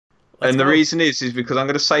And the go. reason is because I'm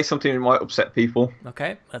going to say something that might upset people.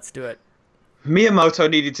 Okay, let's do it. Miyamoto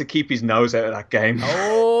needed to keep his nose out of that game.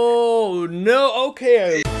 Oh, no,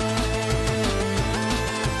 okay.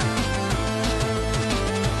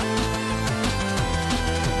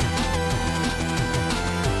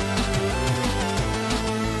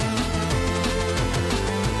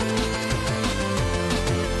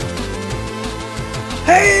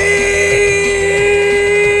 Hey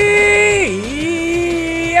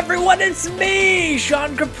everyone, it's me,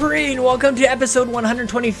 Sean Capri, and welcome to episode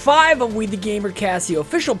 125 of We the GamerCast, the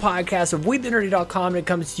official podcast of WeTheNerdy.com. It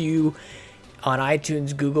comes to you on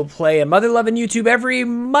iTunes, Google Play, and Mother Love and YouTube every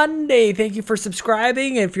Monday. Thank you for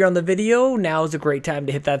subscribing. And if you're on the video, now is a great time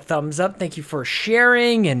to hit that thumbs up. Thank you for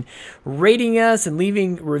sharing and rating us and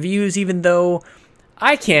leaving reviews, even though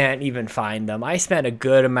I can't even find them. I spent a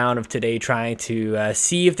good amount of today trying to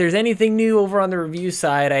see if there's anything new over on the review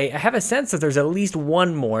side. I have a sense that there's at least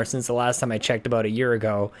one more since the last time I checked about a year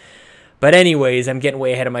ago. But anyways, I'm getting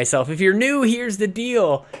way ahead of myself. If you're new, here's the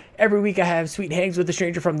deal. Every week I have sweet hangs with a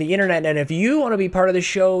stranger from the internet, and if you want to be part of the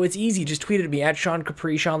show, it's easy. Just tweet at me at Sean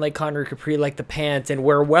Capri, Sean like Connery, Capri like the pants, and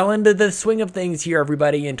we're well into the swing of things here,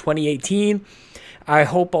 everybody, in 2018. I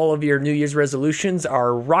hope all of your New Year's resolutions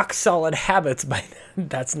are rock solid habits by then.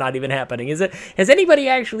 That's not even happening, is it? Has anybody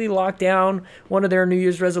actually locked down one of their New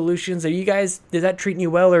Year's resolutions? Are you guys, is that treating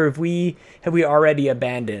you well, or have we already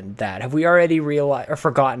abandoned that? Have we already realized or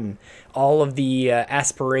forgotten all of the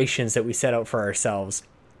aspirations that we set out for ourselves?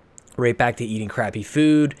 Right back to eating crappy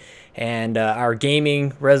food and our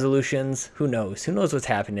gaming resolutions. Who knows? Who knows what's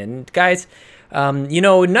happening? Guys, you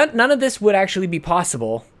know, none of this would actually be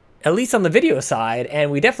possible, at least on the video side,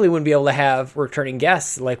 and we definitely wouldn't be able to have returning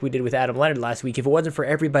guests like we did with Adam Leonard last week if it wasn't for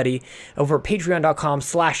everybody over at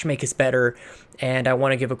patreon.com/makeusbetter. And I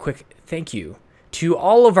want to give a quick thank you to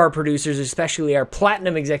all of our producers, especially our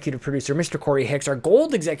platinum executive producer, Mr. Corey Hicks, our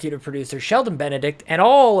gold executive producer, Sheldon Benedict, and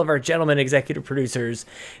all of our gentlemen executive producers,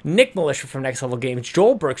 Nick Milicia from Next Level Games,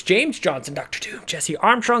 Joel Brooks, James Johnson, Dr. Doom, Jesse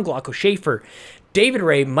Armstrong, Glauco, Shaffer, David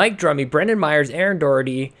Ray, Mike Drummie, Brendan Myers, Aaron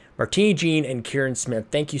Doherty, Martini Jean, and Kieran Smith.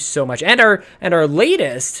 Thank you so much. And our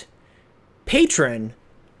latest patron,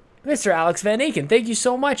 Mr. Alex Van Aken. Thank you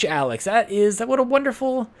so much, Alex. What a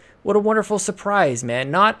wonderful surprise,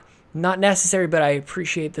 man. Not necessary, but I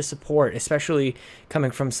appreciate the support, especially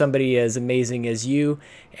coming from somebody as amazing as you.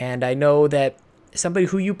 And I know that somebody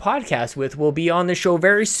who you podcast with will be on the show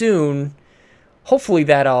very soon. Hopefully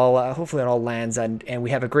that all lands, and we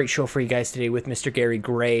have a great show for you guys today with Mr. Gary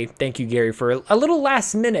Gray. Thank you, Gary, for a little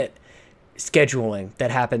last minute scheduling that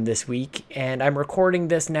happened this week, and I'm recording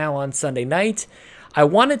this now on Sunday night. I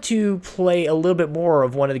wanted to play a little bit more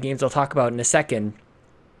of one of the games I'll talk about in a second,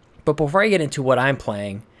 but before I get into what I'm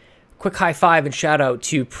playing, quick high five and shout out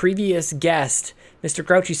to previous guest Mr.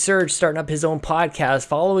 Grouchy Surge, starting up his own podcast,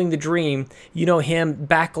 Following the Dream. You know him,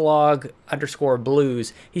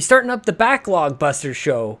 Backlog_Blues. He's starting up the Backlog Buster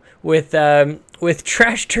show with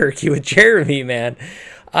Trash Turkey, with Jeremy, man.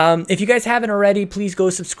 If you guys haven't already, please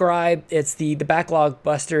go subscribe. It's the Backlog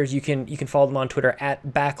Busters. You can follow them on Twitter at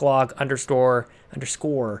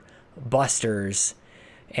 @backlog_busters.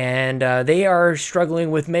 And they are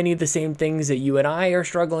struggling with many of the same things that you and I are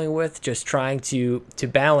struggling with, just trying to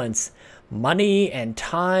balance money and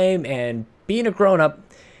time and being a grown-up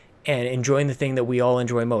and enjoying the thing that we all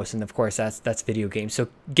enjoy most, and of course that's video games. So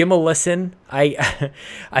give them a listen. I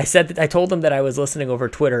told them that I was listening over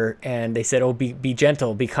Twitter, and they said, oh, be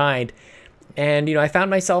gentle, be kind. And you know, I found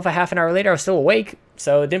myself a half an hour later, I was still awake,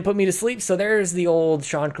 so it didn't put me to sleep. So there's the old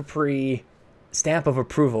Sean Capri stamp of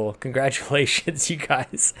approval. Congratulations, you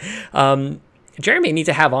guys. Jeremy needs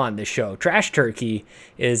to have on this show. Trash Turkey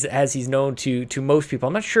is, as he's known to most people.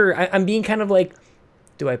 I'm not sure. I'm being kind of like,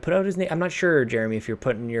 do I put out his name? I'm not sure, Jeremy, if you're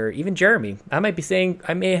putting your, even Jeremy. I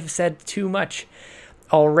may have said too much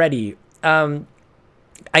already. I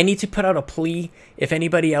need to put out a plea. If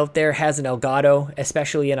anybody out there has an Elgato,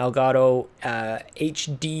 especially an Elgato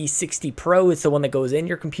HD60 Pro, it's the one that goes in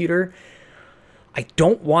your computer. I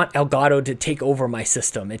don't want Elgato to take over my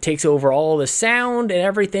system. It takes over all the sound and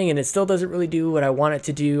everything, and it still doesn't really do what I want it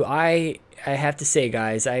to do. I have to say,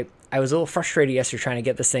 guys, I was a little frustrated yesterday trying to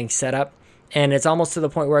get this thing set up, and it's almost to the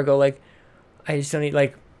point where I go, like, I just don't need,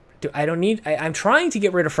 like, I'm trying to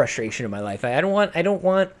get rid of frustration in my life. I don't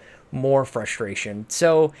want more frustration.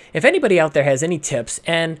 So if anybody out there has any tips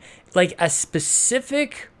and like a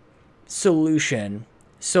specific solution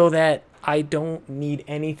so that I don't need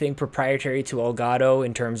anything proprietary to Elgato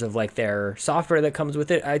in terms of like their software that comes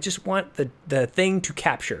with it. I just want the thing to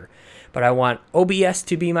capture, but I want OBS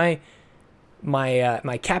to be my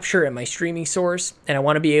capture and my streaming source, and I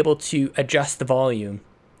want to be able to adjust the volume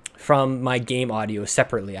from my game audio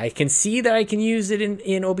separately. I can see that I can use it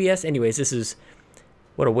in OBS. Anyways, this is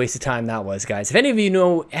what a waste of time that was, guys. If any of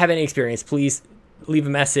you have any experience, please leave a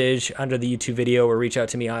message under the YouTube video or reach out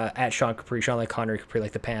to me at Sean Capri, Sean like Connery, Capri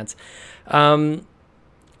like the pants.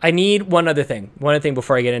 I need one other thing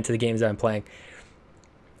before I get into the games that I'm playing.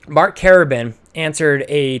 Mark Carabin answered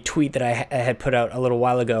a tweet that I had put out a little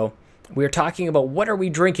while ago. We were talking about what are we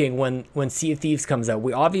drinking when Sea of Thieves comes out.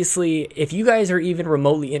 We obviously, if you guys are even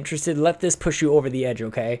remotely interested, let this push you over the edge,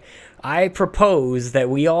 okay? I propose that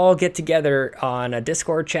we all get together on a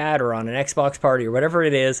Discord chat or on an Xbox party or whatever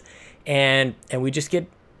it is, and we just get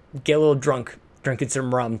a little drunk, drinking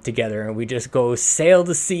some rum together, and we just go sail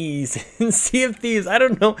the seas in Sea of Thieves. I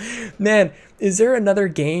don't know, man. Is there another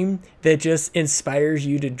game that just inspires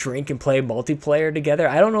you to drink and play multiplayer together?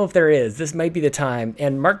 I don't know if there is. This might be the time.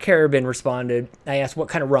 And Mark Carabin responded. I asked what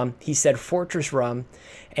kind of rum. He said Fortress rum,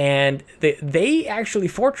 and they actually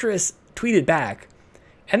Fortress tweeted back.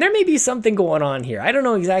 And there may be something going on here. I don't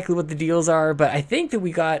know exactly what the deals are, but I think that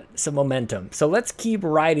we got some momentum. So let's keep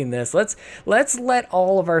riding this. Let's let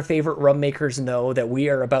all of our favorite rum makers know that we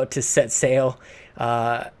are about to set sail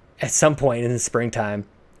at some point in the springtime.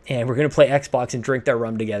 And we're going to play Xbox and drink that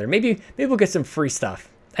rum together. Maybe we'll get some free stuff.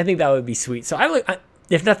 I think that would be sweet. So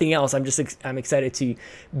if nothing else, I'm excited to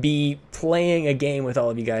be playing a game with all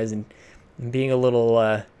of you guys and being a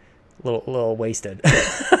little wasted.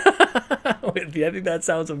 I think that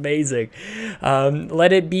sounds amazing.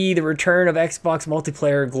 Let it be the return of Xbox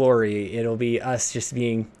multiplayer glory. It'll be us just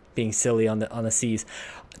being silly on the seas.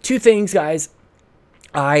 Two things, guys.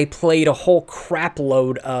 I played a whole crap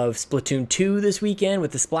load of Splatoon 2 this weekend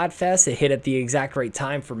with the Splatfest. It hit at the exact right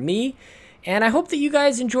time for me. And I hope that you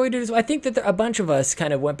guys enjoyed it as well. I think that a bunch of us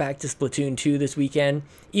kind of went back to Splatoon 2 this weekend,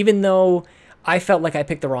 even though I felt like I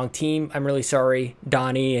picked the wrong team. I'm really sorry.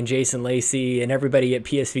 Donnie and Jason Lacey and everybody at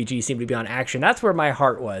PSVG seemed to be on action. That's where my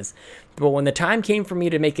heart was. But when the time came for me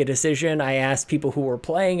to make a decision, I asked people who were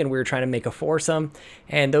playing, and we were trying to make a foursome.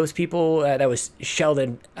 And those people, that was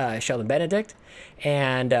Sheldon Benedict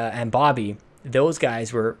and Bobby. Those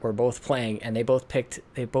guys were both playing, and they both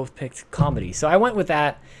picked comedy. So I went with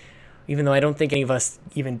that, even though I don't think any of us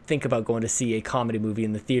even think about going to see a comedy movie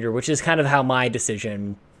in the theater, which is kind of how my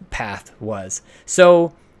decision path was.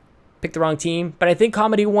 So picked the wrong team, but I think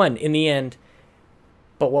comedy won in the end.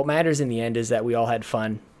 But what matters in the end is that we all had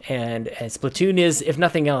fun. And Splatoon is, if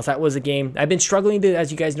nothing else, that was a game I've been struggling to,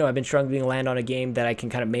 as you guys know, I've been struggling to land on a game that I can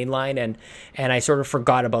kind of mainline, and I sort of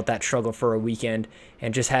forgot about that struggle for a weekend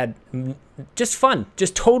and just had just fun,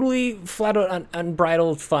 just totally flat out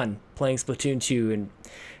unbridled fun playing Splatoon 2, and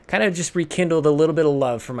kind of just rekindled a little bit of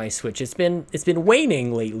love for my Switch. It's been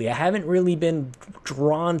waning lately. I haven't really been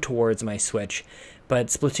drawn towards my Switch, but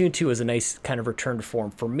Splatoon 2 was a nice kind of return to form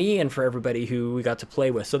for me and for everybody who we got to play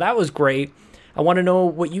with. So that was great. I want to know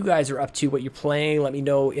what you guys are up to, what you're playing. Let me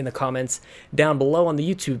know in the comments down below on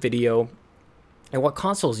the YouTube video, and what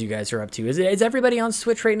consoles you guys are up to. Is everybody on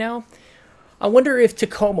Switch right now? I wonder if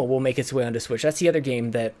Tacoma will make its way onto Switch. That's the other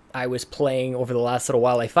game that I was playing over the last little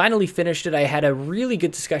while. I finally finished it. I had a really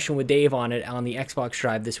good discussion with Dave on it on the Xbox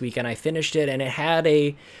Drive this weekend. I finished it, and it had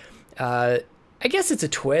a, I guess it's a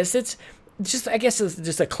twist. It's just, I guess it's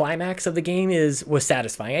just a climax of the game was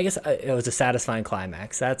satisfying. I guess it was a satisfying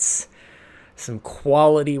climax. That's some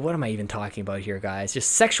quality. What am I even talking about here, guys?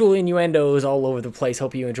 Just sexual innuendos all over the place.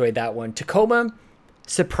 Hope you enjoyed that one. Tacoma,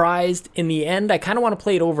 surprised in the end. I kind of want to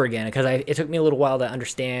play it over again because it took me a little while to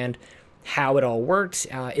understand how it all worked.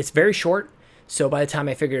 It's very short, so by the time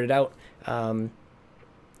I figured it out,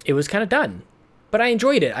 it was kind of done. But I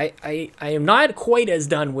enjoyed it. I am not quite as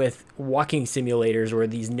done with walking simulators or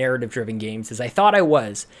these narrative-driven games as I thought I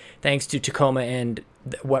was, thanks to Tacoma and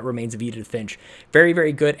What Remains of Edith Finch. Very,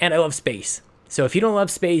 very good, and I love space. So if you don't love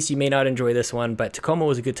space, you may not enjoy this one, but Tacoma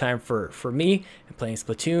was a good time for me playing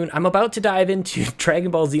Splatoon. I'm about to dive into Dragon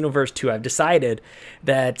Ball Xenoverse 2. I've decided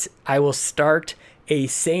that I will start a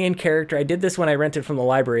Saiyan character. I did this when I rented from the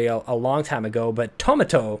library a long time ago, but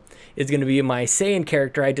Tomato is going to be my Saiyan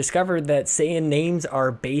character. I discovered that Saiyan names are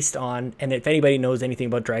based on, and if anybody knows anything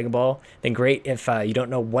about Dragon Ball, then great. If you don't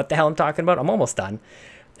know what the hell I'm talking about, I'm almost done.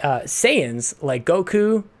 Saiyans, like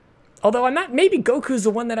Goku, although I'm not, maybe Goku's the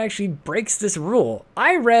one that actually breaks this rule.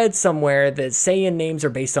 I read somewhere that Saiyan names are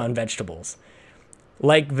based on vegetables.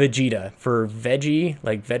 Like Vegeta for veggie,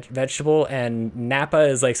 like vegetable, and Nappa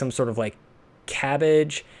is like some sort of like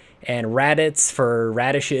cabbage, and Raditz for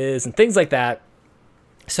radishes and things like that.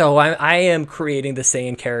 So I am creating the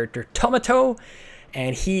Saiyan character Tomato,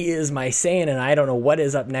 and he is my Saiyan, and I don't know what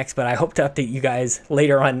is up next, but I hope to update you guys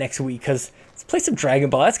later on next week, because let's play some Dragon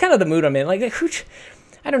Ball. That's kind of the mood I'm in. Like,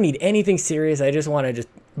 I don't need anything serious. I just want to just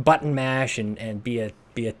button mash and be a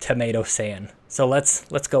tomato Saiyan. So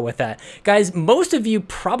let's go with that. Guys, most of you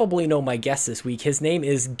probably know my guest this week. His name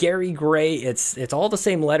is Gary Gray. It's all the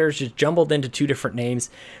same letters, just jumbled into 2 different names.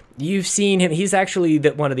 You've seen him. He's actually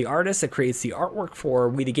one of the artists that creates the artwork for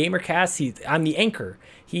We the GamerCast. I'm the anchor.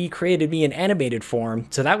 He created me in animated form,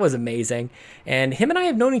 so that was amazing. And him and I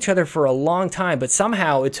have known each other for a long time, but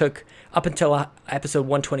somehow it took up until episode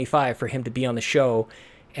 125 for him to be on the show.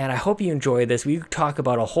 And I hope you enjoy this. We talk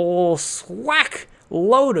about a whole swack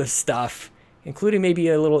load of stuff, including maybe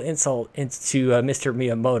a little insult into Mr.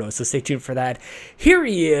 Miyamoto. So stay tuned for that. Here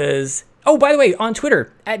he is. Oh, by the way, on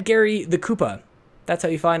Twitter, at Gary the Koopa. That's how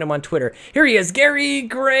you find him on Twitter. Here he is, Gary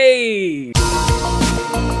Gray. But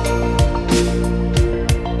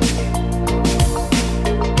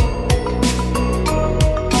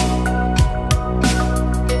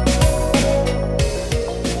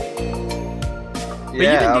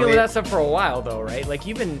you've been dealing with that stuff for a while, though, right? Like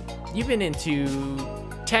you've been into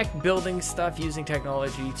tech, building stuff, using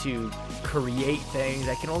technology to create things.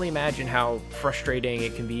 I can only imagine how frustrating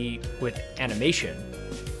it can be with animation.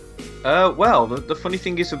 Well, the funny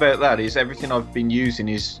thing is about that is everything I've been using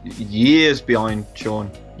is years behind, Sean.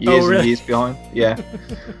 Years and years behind. Yeah.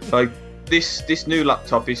 Like this new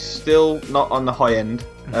laptop is still not on the high end,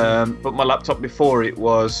 but my laptop before it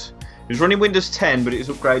was running Windows 10, but it was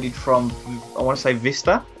upgraded from, I want to say,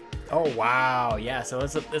 Vista. Oh wow, yeah. So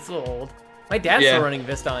it's a little old. My dad's still running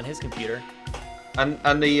Vista on his computer.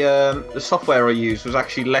 And the software I used was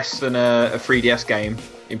actually less than a 3DS game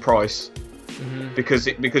in price. Because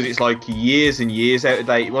it's like years and years out of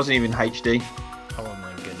date. It wasn't even HD. Oh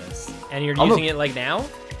my goodness! And you're using it like now?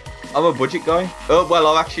 I'm a budget guy. Oh well,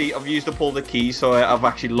 I've used up all the keys, so I've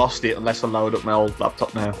actually lost it unless I load up my old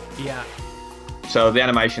laptop now. Yeah. So the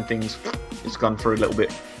animation thing's it's gone through a little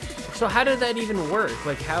bit. So how did that even work?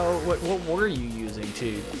 Like what were you using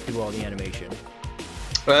to do all the animation?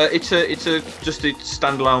 It's just a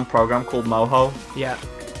standalone program called Miyam-oh. Yeah.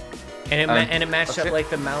 And it matched up like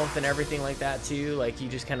the mouth and everything like that too. Like you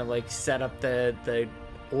just kind of like set up the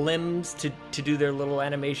limbs to do their little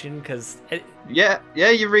animation because. Yeah,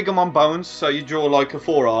 you rig them on bones. So you draw like a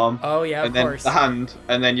forearm. Oh yeah, and then course. the hand,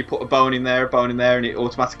 and then you put a bone in there, and it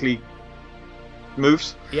automatically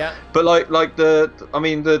moves. Yeah. But if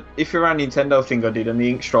you're a Nintendo thing I did, and the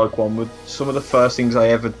Ink Strike one was some of the first things I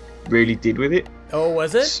ever really did with it. Oh,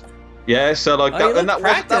 was it? Yeah, so like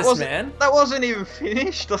that wasn't even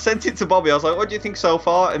finished. I sent it to Bobby. I was like, "What do you think so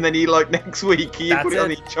far?" And then he next week he put it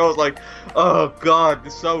on each show. I was like, "Oh God,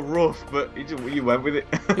 it's so rough," but you went with it.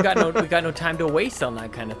 we got no time to waste on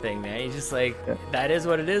that kind of thing, man. You just that is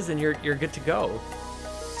what it is, and you're good to go.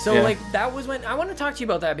 So that was when I want to talk to you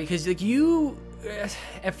about that because you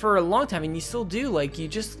for a long time, and you still do, you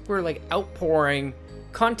just were outpouring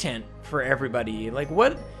content for everybody.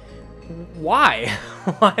 Why?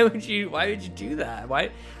 Why would you do that? Why?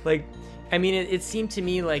 It seemed to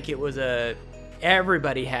me like it was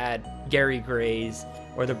everybody had Gary Gray's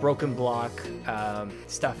or the Broken Block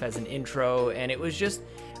stuff as an intro, and it was just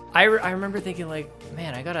I remember thinking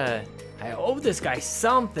man, I owe this guy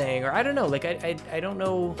something, or I don't know, I don't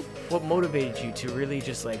know what motivated you to really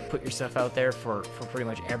just put yourself out there for pretty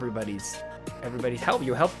much everybody's help.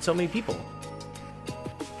 You helped so many people.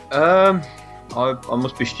 I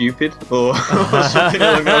must be stupid or something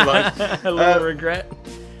along those lines. A little regret.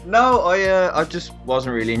 No, I just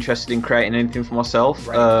wasn't really interested in creating anything for myself.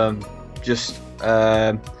 Right. Just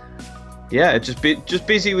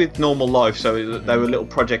busy with normal life. So there were little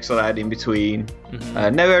projects that I had in between.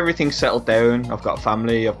 Now everything's settled down. I've got a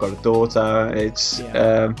family. I've got a daughter. It's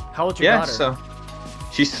how old's your daughter? So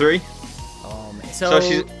she's 3. Oh man. So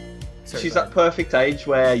she's that perfect age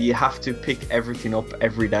where you have to pick everything up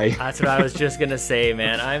every day. That's what I was just gonna say,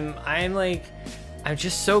 man. I'm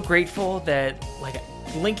just so grateful that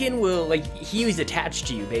Lincoln will he's attached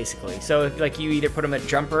to you basically. So if you either put him at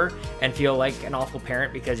jumper and feel like an awful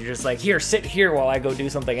parent because you're just here, sit here while I go do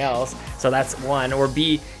something else. So that's one. Or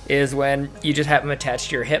B is when you just have him attached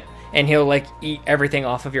to your hip and he'll eat everything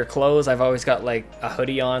off of your clothes. I've always got a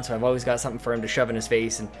hoodie on, so I've always got something for him to shove in his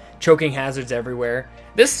face, and choking hazards everywhere.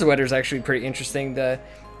 This sweater's actually pretty interesting. The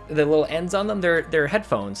little ends on them, they're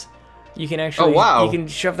headphones. You can actually you can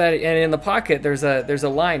shove that, and in the pocket there's a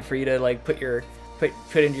line for you to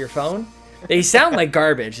put into your phone. They sound like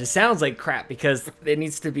garbage. It sounds like crap because it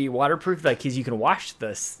needs to be waterproof. Because you can wash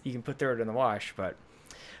this, you can throw it in the wash, but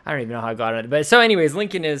I don't even know how I got it. But so, anyways,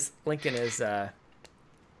 Lincoln is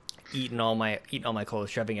eating all my clothes,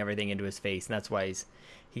 shoving everything into his face, and that's why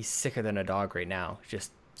he's sicker than a dog right now.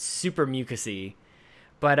 Just super mucusy.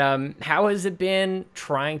 But how has it been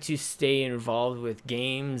trying to stay involved with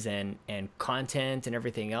games and content and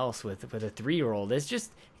everything else with a 3-year-old? It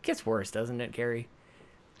gets worse, doesn't it, Gary?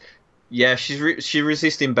 Yeah, she's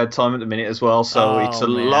resisting bedtime at the minute as well, so it's a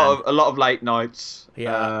lot of late nights.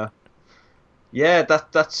 Yeah. Yeah,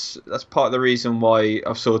 that's part of the reason why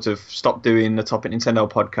I've sort of stopped doing the Topic Nintendo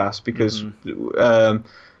podcast, because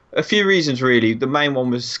a few reasons really. The main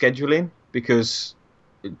one was scheduling, because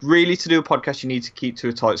really to do a podcast you need to keep to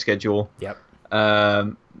a tight schedule. Yep.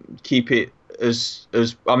 Keep it as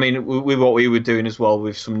I mean, with what we were doing as well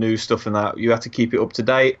with some new stuff and that, you have to keep it up to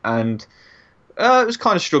date, and it was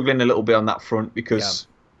kind of struggling a little bit on that front because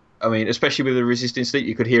I mean, especially with the Resistance League,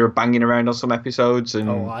 you could hear her banging around on some episodes and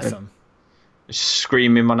awesome. And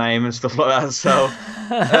screaming my name and stuff like that. So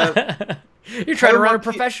you're trying to run a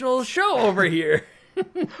professional show over here.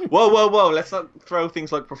 Whoa! Let's not throw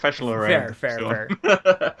things like professional around. Fair.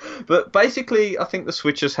 But basically, I think the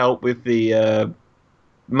Switch has helped with the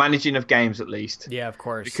managing of games, at least. Yeah, of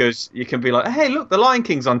course. Because you can be like, hey, look, the Lion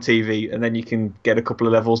King's on TV, and then you can get a couple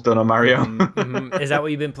of levels done on Mario. Is that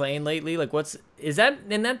what you've been playing lately? Like,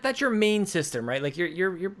 that's your main system, right? Like, you're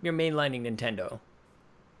mainlining Nintendo.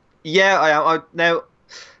 Yeah, I am. Now,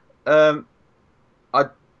 I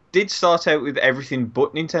did start out with everything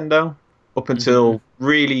but Nintendo up until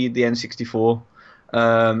really the N64.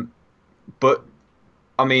 But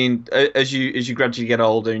I mean, as you gradually get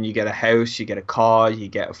older and you get a house, you get a car, you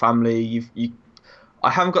get a family.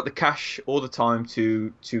 I haven't got the cash all the time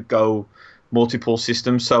to go multiple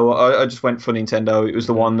systems, so I just went for Nintendo. It was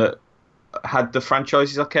the one that had the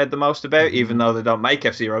franchises I cared the most about, even though they don't make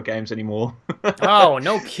F-Zero games anymore. Oh,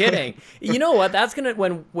 no kidding. You know what? That's gonna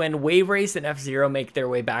when Wave Race and F-Zero make their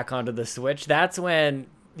way back onto the Switch. That's when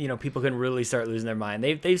people can really start losing their mind.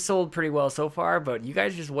 They've sold pretty well so far, but you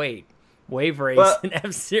guys just wait. Wave Race and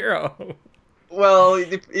F-Zero. Well,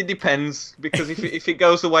 it depends, because if it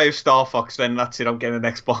goes the way of Star Fox, then that's it. I'm getting an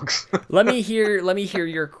Xbox. Let me hear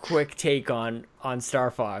your quick take on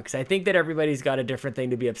Star Fox. I think that everybody's got a different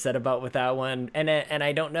thing to be upset about with that one, and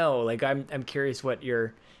I don't know. Like, I'm curious what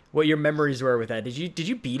your memories were with that. Did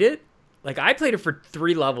you beat it? Like, I played it for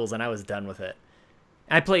 3 levels and I was done with it.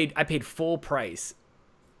 I paid full price.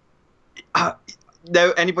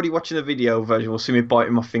 Now, anybody watching the video version will see me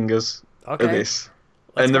biting my fingers at this.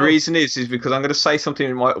 Let's the go. reason is because I'm going to say something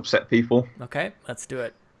that might upset people. Okay, let's do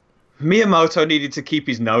it. Miyamoto needed to keep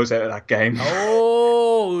his nose out of that game.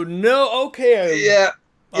 Oh, no, okay. Yeah.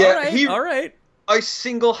 All right. I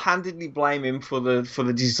single-handedly blame him for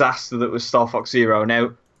the disaster that was Star Fox Zero.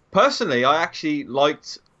 Now, personally, I actually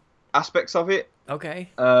liked aspects of it. Okay.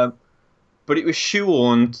 But it was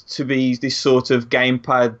shoehorned to be this sort of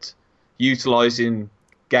gamepad utilising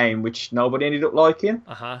game, which nobody ended up liking.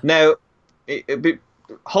 Now,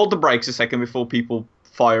 hold the brakes a second before people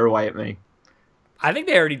fire away at me. I think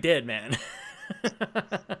they already did, man.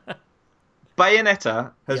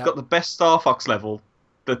 Bayonetta has got the best Star Fox level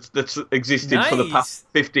that's existed for the past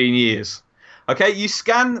 15 years. Okay, you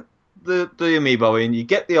scan the amiibo in, you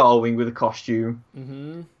get the R-Wing with a costume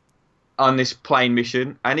on this plane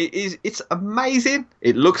mission, and it's amazing.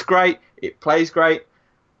 It looks great, it plays great,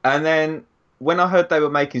 and then when I heard they were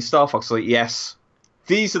making Star Fox, I was like, yes,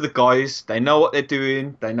 these are the guys. They know what they're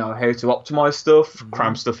doing. They know how to optimize stuff,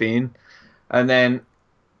 cram stuff in. And then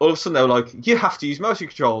all of a sudden they were like, you have to use motion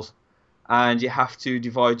controls. And you have to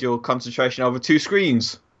divide your concentration over 2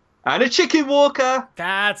 screens. And a chicken walker.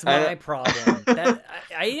 That's my problem.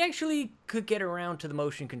 I actually could get around to the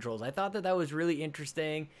motion controls. I thought that was really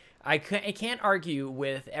interesting. I can't argue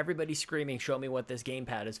with everybody screaming, show me what this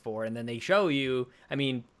gamepad is for. And then they show you, I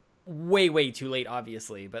mean, way too late,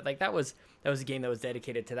 obviously, but like that was a game that was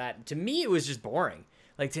dedicated to that. To me, it was just boring.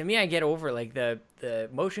 Like, to me, I get over like the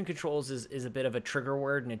motion controls is a bit of a trigger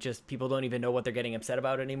word, and it just, people don't even know what they're getting upset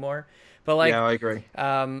about anymore. But like, yeah, I agree.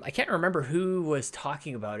 I can't remember who was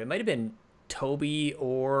talking about it. It might have been Toby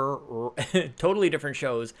or totally different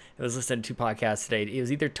shows. I was listening to 2 podcasts today. It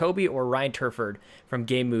was either Toby or Ryan Turford from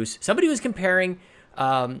Game Moose. Somebody was comparing,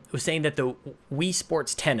 was saying that the Wii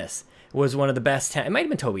Sports Tennis was one of the best, it might have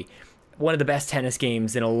been Toby, one of the best tennis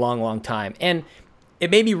games in a long time. And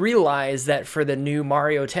it made me realize that for the new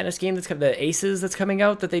Mario tennis game the Aces that's coming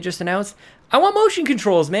out that they just announced, I want motion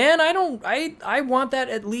controls, man. I want that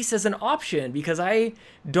at least as an option, because I'm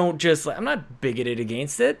not bigoted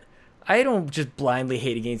against it. I don't just blindly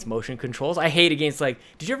hate against motion controls. I hate against, like,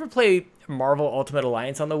 did you ever play Marvel Ultimate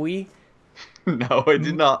Alliance on the Wii? No, I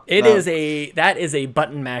did not. That is a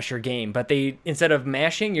button masher game, but instead of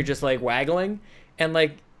mashing, you're just like waggling, and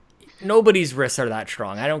like nobody's wrists are that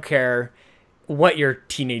strong. I don't care what your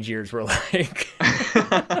teenage years were like.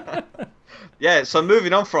 Yeah, so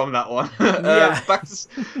moving on from that one, Yeah. back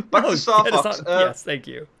to Star Fox. Yes, thank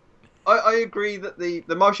you. I agree that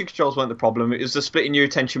the motion controls weren't the problem. It was the splitting your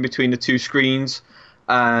attention between the two screens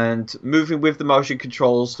and moving with the motion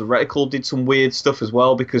controls. The reticle did some weird stuff as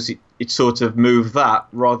well because it sort of moved that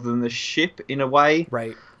rather than the ship in a way.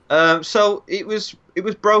 Right. So it was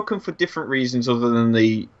broken for different reasons other than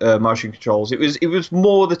the motion controls. It was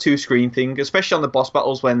more the two screen thing, especially on the boss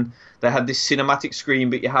battles when they had this cinematic screen,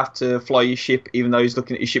 but you have to fly your ship even though he's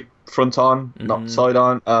looking at your ship front on, not side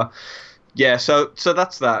on. Yeah, so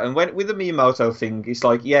that's that. And with the Miyamoto thing, it's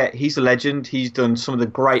like, yeah, he's a legend. He's done some of the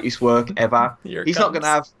greatest work ever. He's not gonna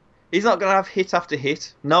have hit after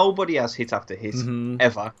hit. Nobody has hit after hit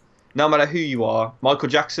ever, no matter who you are. Michael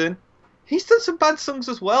Jackson. He's done some bad songs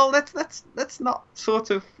as well. Let's not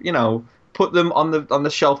sort of, put them on the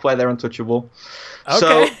shelf where they're untouchable. Okay.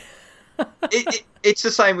 So it's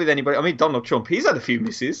the same with anybody. I mean, Donald Trump, he's had a few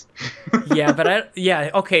misses.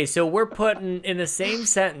 Okay, so we're putting in the same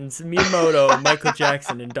sentence Miyamoto, Michael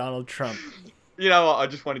Jackson, and Donald Trump. You know what? I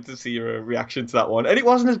just wanted to see your reaction to that one, and it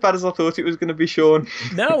wasn't as bad as I thought it was going to be, Sean.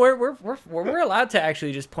 No, we're allowed to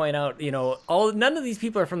actually just point out, none of these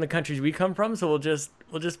people are from the countries we come from, so we'll just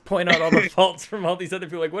point out all the faults from all these other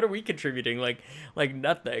people. Like, what are we contributing? Like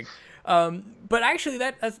nothing. But actually,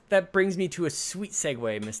 that brings me to a sweet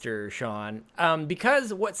segue, Mr. Sean.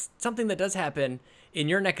 Because something that does happen in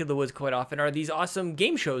your neck of the woods quite often are these awesome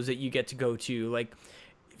game shows that you get to go to, like.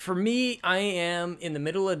 For me, I am in the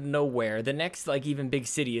middle of nowhere. The next, even big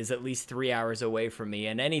city is at least 3 hours away from me.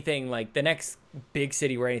 And anything, the next big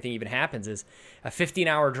city where anything even happens is a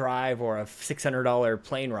 15-hour drive or a $600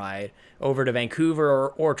 plane ride over to Vancouver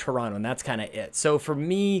or Toronto. And that's kind of it. So for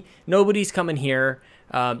me, nobody's coming here.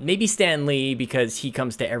 Maybe Stan Lee because he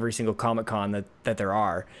comes to every single Comic-Con that there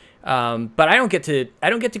are. But I don't get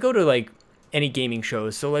to go to, any gaming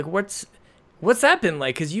shows. So, what's that been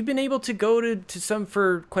like? Because you've been able to go to some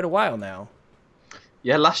for quite a while now.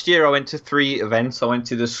 Yeah, last year I went to 3 events. I went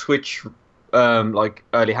to the Switch,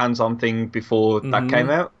 early hands-on thing before that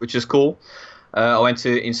came out, which is cool. I went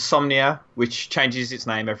to Insomnia, which changes its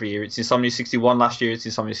name every year. It's Insomnia 61 last year. It's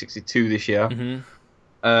Insomnia 62 this year.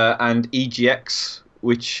 And EGX,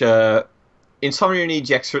 which Insomnia and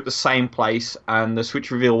EGX are at the same place, and the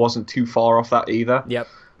Switch reveal wasn't too far off that either. Yep.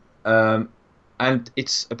 And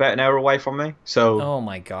it's about an hour away from me, so... Oh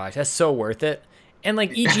my gosh, that's so worth it. And,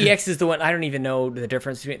 EGX is the one, I don't even know the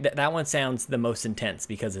difference between... That one sounds the most intense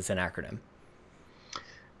because it's an acronym.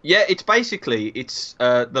 Yeah, it's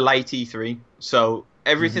the late E3, so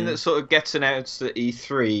everything that sort of gets announced at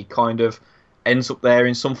E3 kind of ends up there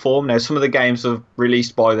in some form. Now, some of the games are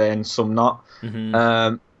released by then, some not.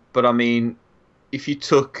 But, I mean, if you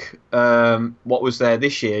took what was there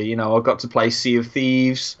this year, I got to play Sea of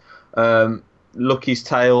Thieves... Lucky's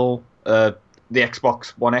Tale, the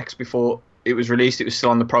Xbox One X before it was released. It was still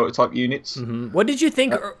on the prototype units. What did you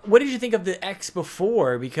think? What did you think of the X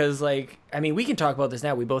before? Because, we can talk about this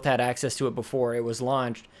now. We both had access to it before it was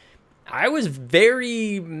launched. I was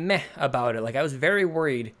very meh about it. I was very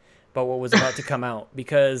worried about what was about to come out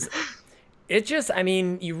because it just.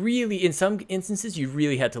 You really, in some instances, you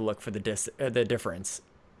really had to look for the difference.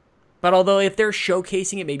 But although if they're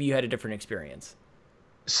showcasing it, maybe you had a different experience.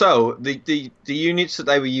 So the units that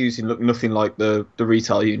they were using looked nothing like the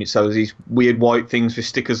retail units. So these weird white things with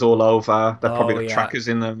stickers all over. They probably got trackers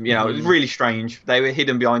in them. It was really strange. They were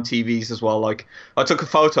hidden behind TVs as well. I took a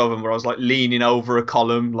photo of them where I was leaning over a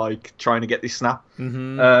column, trying to get this snap.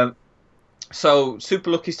 So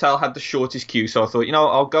Super Lucky's Tale had the shortest queue, so I thought,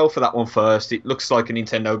 I'll go for that one first. It looks like a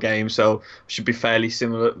Nintendo game, so I should be fairly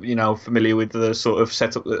similar, familiar with the sort of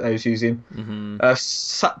setup that I was using.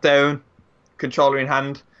 Sat down. Controller in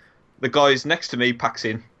hand, the guys next to me packs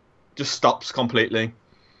in, just stops completely.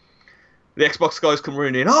 The Xbox guys come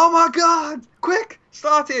running in. Oh my god! Quick,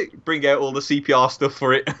 start it! Bring out all the CPR stuff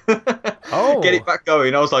for it. Get it back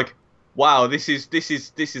going. I was like, wow, this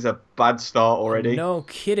is a bad start already. No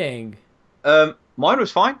kidding. Mine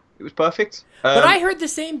was fine. It was perfect. But I heard the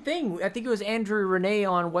same thing. I think it was Andrew Renee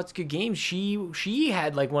on What's Good Games. She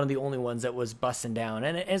had one of the only ones that was busting down,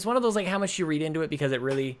 and it's one of those how much you read into it because it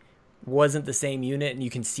really wasn't the same unit, and you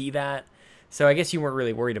can see that. So I guess you weren't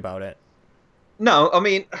really worried about it. No,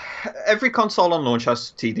 every console on launch has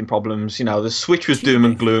teething problems. The Switch was doom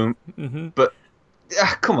and gloom, but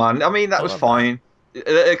come on. That was fine,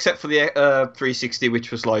 except for the 360, which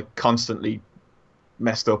was constantly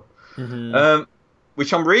messed up.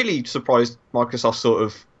 Which I'm really surprised Microsoft sort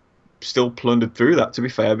of still plundered through that. To be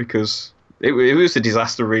fair, because it was a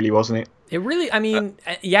disaster, really, wasn't it? It really.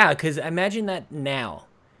 Yeah, because imagine that now.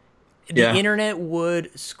 the internet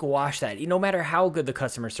would squash that, no matter how good the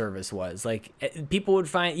customer service was. Like, people would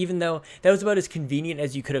find, even though that was about as convenient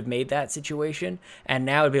as you could have made that situation, and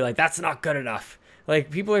now it'd be like, that's not good enough.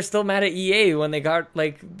 Like, people are still mad at EA when they got,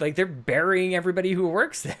 like they're burying everybody who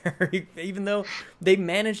works there. Even though they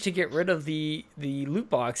managed to get rid of the loot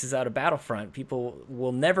boxes out of Battlefront, people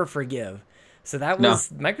will never forgive. So that was,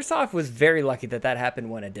 Microsoft was very lucky that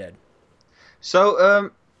happened when it did.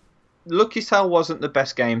 So, Lucky Tale wasn't the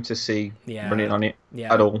best game to see running on it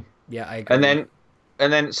at all. Yeah, I agree.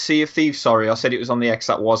 And then Sea of Thieves, sorry, I said it was on the X,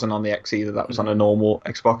 that wasn't on the X either, that was on a normal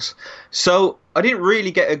Xbox. So, I didn't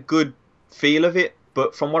really get a good feel of it,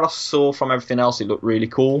 but from what I saw from everything else, it looked really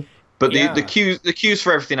cool. But the queues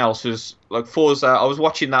for everything else was like Forza. I was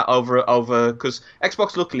watching that over because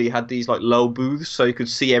Xbox luckily had these like low booths, so you could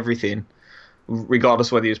see everything,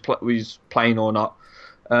 regardless whether he was playing or not.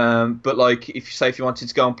 But like if you wanted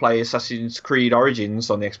to go and play Assassin's Creed Origins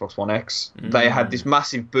on the Xbox One X, they had this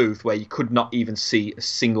massive booth where you could not even see a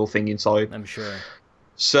single thing inside. I'm sure.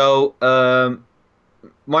 So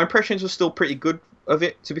my impressions were still pretty good of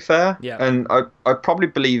it, to be fair. Yeah. And I probably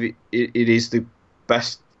believe it is the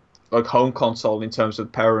best like home console in terms of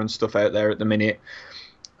power and stuff out there at the minute.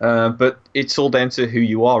 But it's all down to who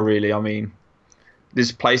you are, really. I mean,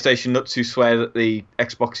 there's PlayStation nuts who swear that the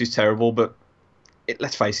Xbox is terrible, but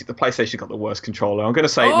let's face it, the PlayStation got the worst controller. I'm going to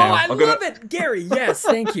say it now. I love it, Gary. Yes,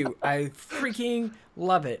 thank you. I freaking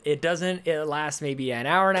love it. It lasts maybe an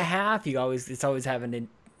hour and a half. It's always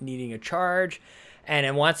needing a charge. And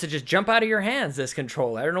it wants to just jump out of your hands, this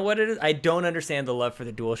controller. I don't know what it is. I don't understand the love for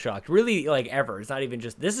the DualShock. Really, like, ever. It's not even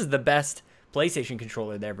just... This is the best PlayStation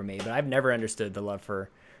controller they ever made, but I've never understood the love for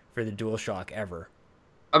the DualShock, ever.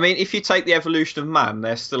 I mean, if you take the evolution of man,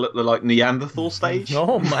 they're still at the, like, Neanderthal stage.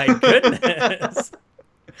 Oh, my goodness.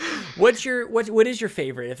 What is your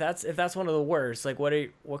favorite? If that's one of the worst, like,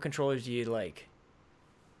 what controllers do you like?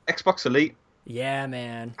 Xbox Elite. Yeah,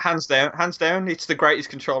 man. Hands down. It's the greatest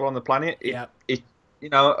controller on the planet. Yeah.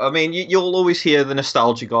 I mean, you'll always hear the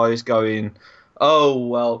nostalgia guys going, "Oh,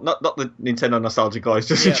 well," not the Nintendo nostalgia guys,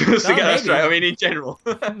 just to get that straight. I mean, in general.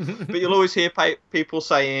 But you'll always hear people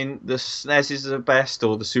saying the SNES is the best,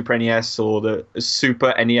 or the Super NES, or the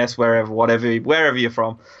Super NES, wherever you're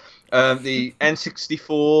from. The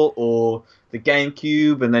N64 or the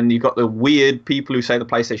GameCube, and then you've got the weird people who say the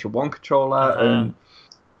PlayStation 1 controller,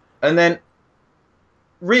 and then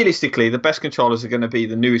realistically, the best controllers are going to be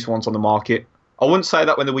the newest ones on the market. I wouldn't say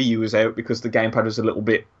that when the Wii U was out because the gamepad was a little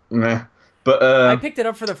bit meh. But I picked it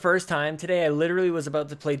up for the first time today. I literally was about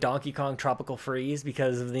to play Donkey Kong Tropical Freeze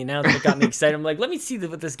because of the announcement got me excited. I'm like, let me see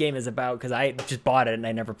what this game is about, because I just bought it and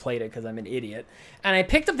I never played it because I'm an idiot. And I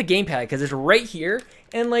picked up the gamepad because it's right here.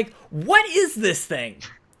 And like, what is this thing?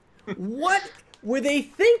 What were they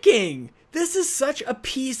thinking? This is such a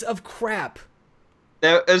piece of crap.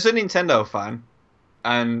 Now, as a Nintendo fan,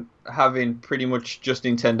 and having pretty much just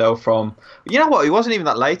Nintendo from... You know what? It wasn't even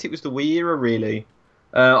that late. It was the Wii era, really.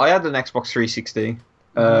 I had an Xbox 360.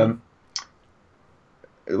 When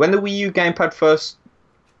the Wii U gamepad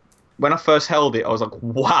when I first held it, I was like,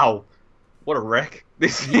 wow, what a wreck.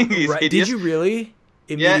 This thing is hideous. Did you really?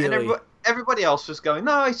 Yeah, and everybody else was going,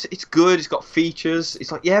 no, it's good, it's got features.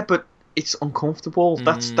 It's like, yeah, but it's uncomfortable.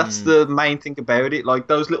 That's the main thing about it. Like,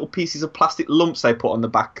 those little pieces of plastic lumps they put on the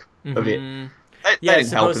back of it. It's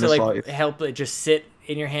supposed to like help it just sit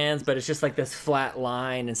in your hands, but it's just like this flat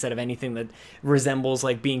line instead of anything that resembles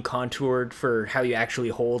like being contoured for how you actually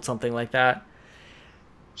hold something like that.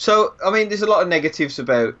 So, I mean, there's a lot of negatives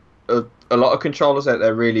about a lot of controllers out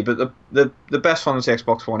there, really, but the best one is the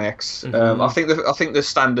Xbox One X. I think the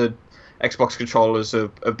standard Xbox controllers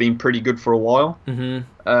have been pretty good for a while.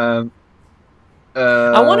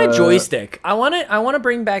 I want a joystick. I want to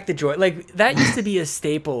bring back the joy. Like, that used to be a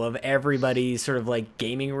staple of everybody's sort of like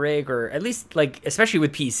gaming rig, or at least like, especially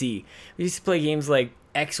with PC. We used to play games like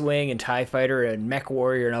X-Wing and TIE Fighter and Mech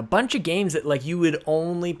Warrior and a bunch of games that like you would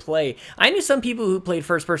only play. I knew some people who played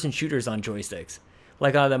first-person shooters on joysticks,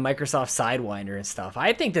 like on the Microsoft Sidewinder and stuff.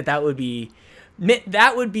 I think that would be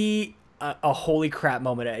a holy crap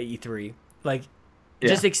moment at E3. Like,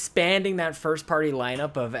 just expanding that first-party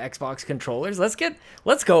lineup of Xbox controllers. Let's go,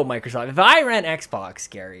 Microsoft. If I ran Xbox,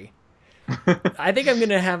 Gary, I think I'm going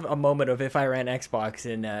to have a moment of if I ran Xbox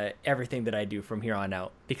in everything that I do from here on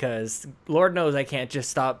out. Because Lord knows I can't just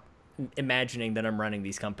stop imagining that I'm running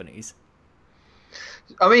these companies.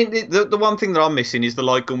 I mean, the one thing that I'm missing is the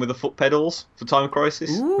light gun with the foot pedals for Time Crisis.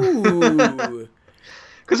 Ooh.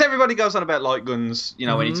 Because everybody goes on about light guns, you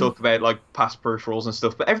know, when you talk about like past peripherals and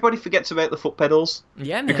stuff, but everybody forgets about the foot pedals.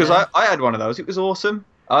 Yeah, man. Because I had one of those. It was awesome.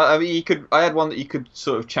 I mean, you could. I had one that you could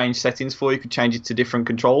sort of change settings for. You could change it to different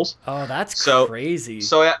controls. Oh, that's crazy.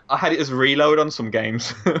 So I had it as reload on some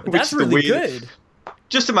games. That's really good.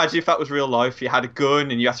 Just imagine if that was real life. You had a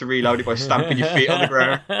gun and you had to reload it by stamping your feet on the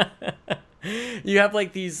ground. You have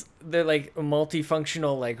like these. They're like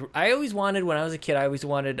multifunctional. Like I always wanted when I was a kid. I always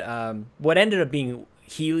wanted what ended up being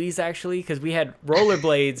Heelys, actually, because we had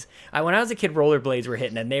rollerblades. When I was a kid, rollerblades were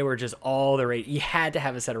hitting, and they were just all the rage. You had to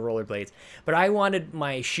have a set of rollerblades. But I wanted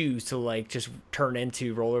my shoes to like just turn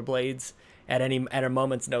into rollerblades at a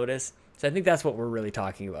moment's notice. So I think that's what we're really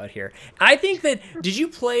talking about here. I think that did you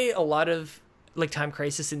play a lot of like Time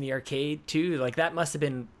Crisis in the arcade too? Like that must have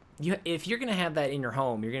been if you're gonna have that in your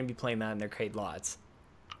home, you're gonna be playing that in the arcade lots.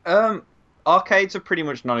 Arcades are pretty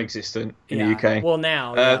much non-existent in the UK. Well,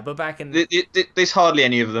 now, yeah, but back in... There's hardly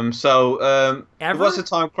any of them, so... Ever? It was a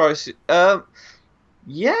Time Crisis...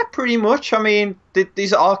 yeah, pretty much. I mean,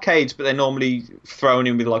 these are arcades, but they're normally thrown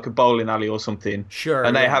in with, like, a bowling alley or something. Sure,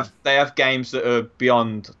 and they have games that are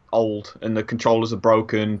beyond old, and the controllers are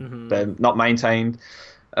broken, they're not maintained.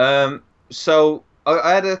 So...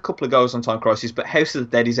 I had a couple of goes on Time Crisis, but House of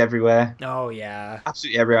the Dead is everywhere. Oh, yeah.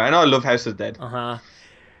 Absolutely everywhere. And I love House of the Dead. Uh-huh.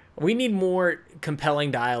 We need more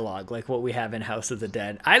compelling dialogue like what we have in House of the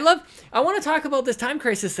Dead. I want to talk about this Time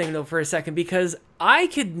Crisis thing, though, for a second, because I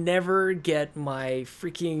could never get my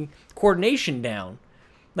freaking coordination down.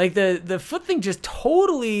 Like, the foot thing just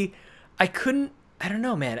totally... I don't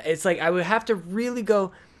know, man. It's like I would have to really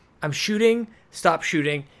go, I'm shooting, stop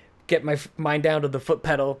shooting, get my mind down to the foot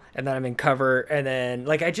pedal, and then I'm in cover, and then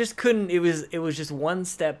like I just couldn't. It was just one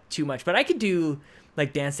step too much. But I could do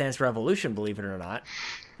like Dance Dance Revolution, believe it or not.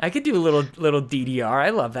 I could do a little DDR.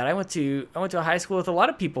 I love that. I went to a high school with a lot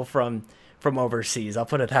of people from overseas. I'll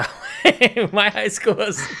put it that way. My high school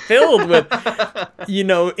was filled with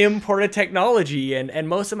imported technology, and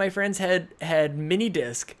most of my friends had mini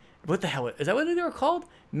disc. What the hell is that? What they were called?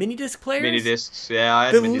 Mini disc players? Mini discs, yeah. I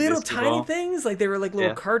had the mini little discs as tiny well. things, like they were like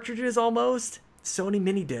little cartridges almost. Sony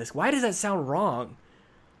mini disc. Why does that sound wrong?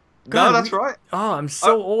 God, no, that's right. Oh, I'm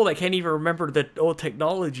so old. I can't even remember the old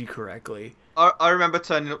technology correctly. I remember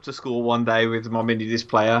turning up to school one day with my mini disc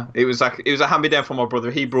player. It was a hand me down from my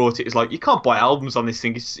brother. He brought it. It's like you can't buy albums on this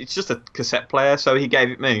thing. It's just a cassette player. So he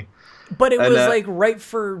gave it me. But it was like right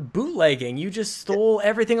for bootlegging. You just stole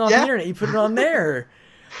everything off the internet. You put it on there.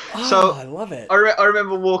 Oh, so I love it. I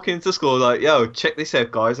remember walking into school like, yo, check this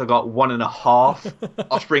out, guys. I got 1.5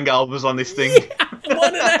 Offspring albums on this thing.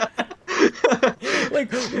 Yeah, 1.5. Like,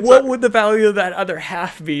 what would the value of that other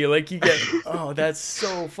half be? Like, you get, oh, that's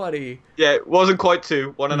so funny. Yeah, it wasn't quite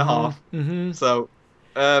 2, 1.5. Mm-hmm. So,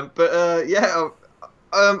 yeah,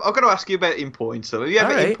 I'm going to ask you about importing. So, have you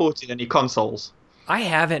ever imported any consoles? I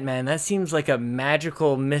haven't, man. That seems like a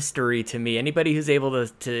magical mystery to me. Anybody who's able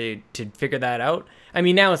to figure that out? I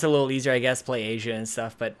mean, now it's a little easier, I guess, play Asia and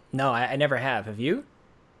stuff, but no, I never have. Have you?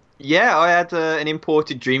 Yeah, I had an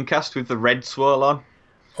imported Dreamcast with the red swirl on.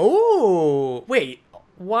 Oh, wait.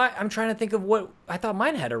 What? I'm trying to think of what... I thought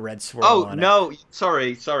mine had a red swirl on it. Oh, no.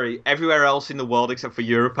 Sorry. Everywhere else in the world except for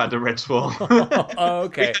Europe had a red swirl. Oh,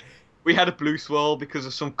 okay. We had a blue swirl because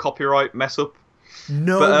of some copyright mess up.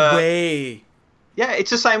 No way. Yeah,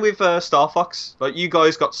 it's the same with Star Fox. Like, you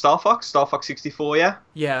guys got Star Fox 64, yeah?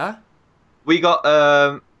 Yeah. We got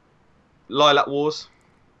Lilac Wars.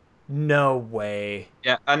 No way.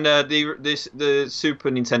 Yeah, and the Super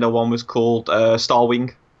Nintendo one was called Star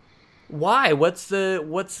Wing. Why? What's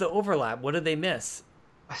the overlap? What did they miss?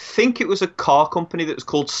 I think it was a car company that was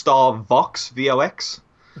called Star Vox, VOX.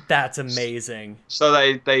 That's amazing. So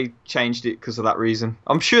they changed it because of that reason.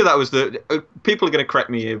 I'm sure that was the... people are going to correct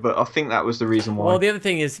me here, but I think that was the reason why. Well, the other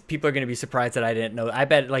thing is people are going to be surprised that I didn't know. I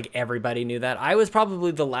bet like everybody knew that. I was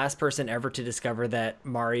probably the last person ever to discover that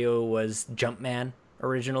Mario was Jumpman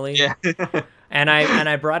originally. Yeah. And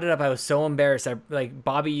I brought it up. I was so embarrassed. Like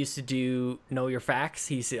Bobby used to do Know Your Facts.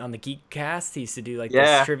 He used to, on the GeekCast, he used to do like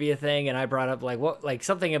this trivia thing, and I brought up like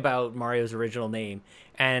something about Mario's original name,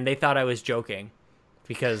 and they thought I was joking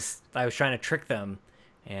because I was trying to trick them,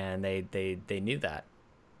 and they knew that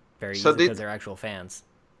very easily because they're actual fans.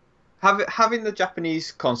 Having the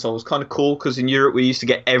Japanese console was kind of cool because in Europe we used to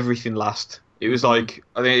get everything last. It was like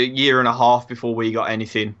I think a year and a half before we got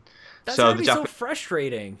anything. That's so so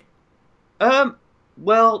frustrating.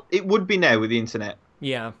 Well, it would be now with the internet.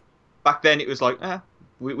 Yeah. Back then, it was like,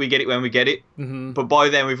 we get it when we get it. Mm-hmm. But by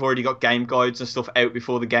then, we've already got game guides and stuff out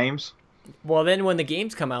before the games. Well, then when the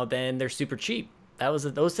games come out, then they're super cheap.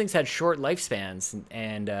 Those things had short lifespans,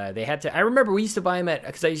 and they had to. I remember we used to buy them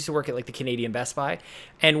because I used to work at like the Canadian Best Buy,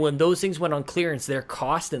 and when those things went on clearance, their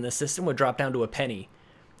cost in the system would drop down to a penny.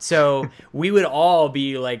 So we would all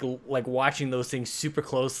be like watching those things super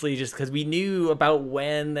closely just because we knew about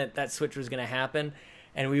when that switch was going to happen.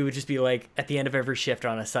 And we would just be like, at the end of every shift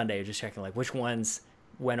on a Sunday, just checking like which ones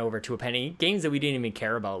went over to a penny. Games that we didn't even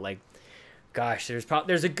care about. Like, gosh,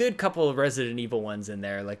 there's a good couple of Resident Evil ones in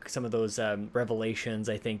there. Like some of those Revelations,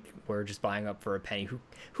 I think we're just buying up for a penny.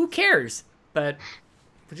 Who cares? But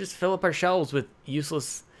we just fill up our shelves with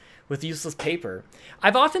useless paper.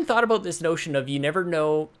 I've often thought about this notion of you never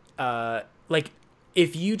know, like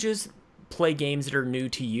if you just play games that are new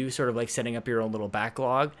to you, sort of like setting up your own little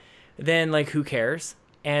backlog, then like who cares?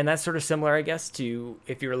 And that's sort of similar, I guess, to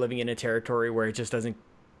if you're living in a territory where it just doesn't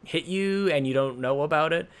hit you and you don't know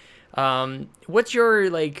about it. What's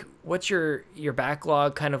your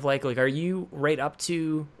backlog kind of like? Like, are you right up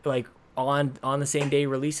to like on the same day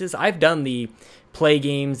releases? I've done the play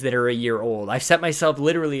games that are a year old. I've set myself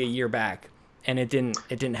literally a year back, and it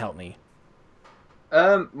didn't help me.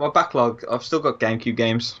 My backlog, I've still got GameCube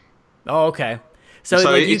games. Oh, okay. So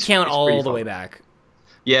like you count all the way back.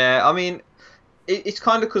 Yeah, I mean, it's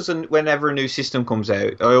kind of because whenever a new system comes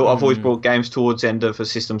out, I've always brought games towards the end of a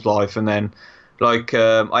system's life, and then like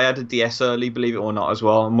I had a DS early, believe it or not, as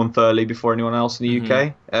well, a month early before anyone else in the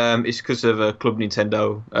UK. It's because of a Club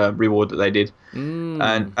Nintendo reward that they did, and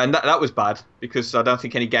that was bad because I don't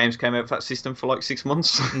think any games came out for that system for like 6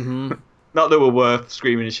 months. Not that were worth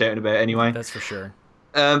screaming and shouting about anyway. That's for sure.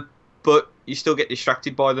 But you still get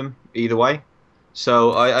distracted by them either way,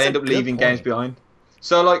 so I end up leaving games behind.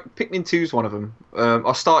 So like Pikmin 2 is one of them.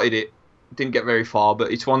 I started it, didn't get very far,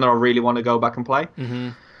 but it's one that I really want to go back and play.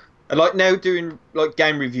 And like now doing like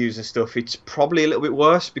game reviews and stuff, it's probably a little bit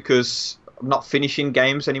worse because I'm not finishing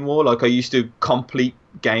games anymore. Like I used to complete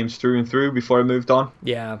games through and through before I moved on.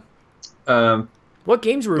 Yeah. What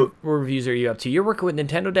games reviews are you up to? You're working with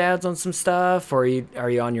Nintendo dads on some stuff, or are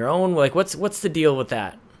you on your own? Like what's the deal with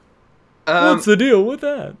that? What's the deal with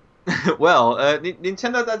that? Well,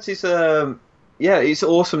 Nintendo dads is yeah, it's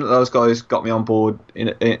awesome that those guys got me on board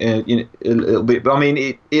in a little bit. But I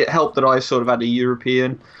mean, it helped that I sort of had a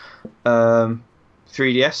European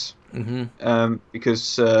 3DS.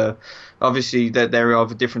 Because obviously they're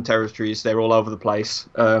over different territories. They're all over the place.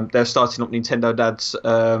 They're starting up Nintendo Dad's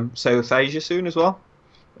South Asia soon as well.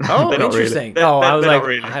 Oh, interesting. Really. I was like,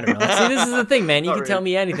 really. I don't know. See, this is the thing, man. You can really. tell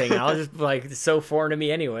me anything, and I'll just like, it's so foreign to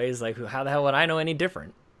me anyways. Like, how the hell would I know any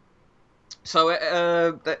different? So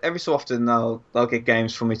every so often they'll get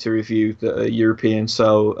games for me to review that are European.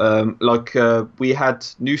 So we had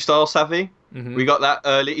New Style Savvy. We got that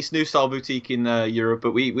early. It's New Style Boutique in Europe,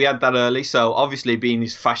 but we had that early. So obviously, being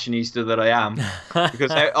this fashionista that I am, because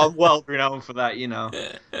I'm well renowned for that, you know.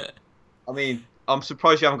 I mean, I'm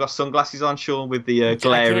surprised you haven't got sunglasses on, Sean, with the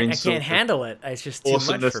glaring. I can't handle it. It's just too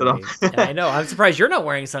much for me. I know. I'm surprised you're not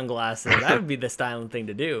wearing sunglasses. That would be the styling thing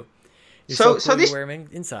to do. You're so this wearing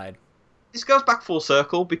inside. This goes back full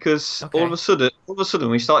circle because all of a sudden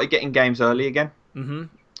we started getting games early again.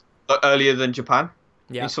 Earlier than Japan,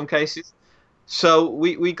 in some cases. So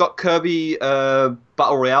we got Kirby Battle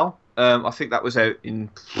Royale. I think that was out in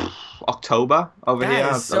October over here.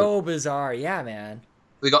 That is so bizarre. Yeah, man.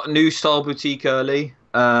 We got New Style Boutique early.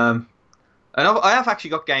 And I have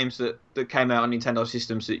actually got games that came out on Nintendo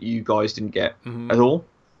systems that you guys didn't get at all.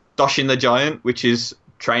 Doshin the Giant, which is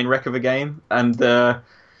train wreck of a game, and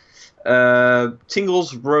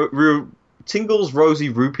Tingle's Rosy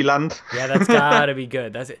Rupee Land. Yeah, that's gotta be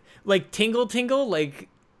good. That's it. Like Tingle, like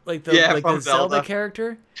the Zelda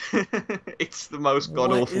character. It's the most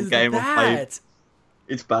god awful game I've played.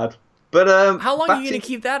 It's bad. But how long are you gonna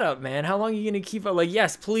keep that up, man? How long are you gonna keep it? Like,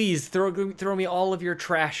 yes, please throw me all of your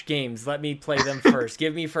trash games. Let me play them first.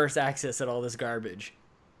 Give me first access at all this garbage.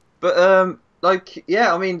 But like,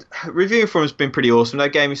 yeah, I mean, reviewing for them has been pretty awesome. They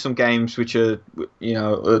gave me some games which are, you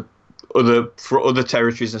know, for other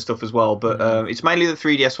territories and stuff as well. But it's mainly the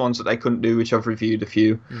 3DS ones that they couldn't do, which I've reviewed a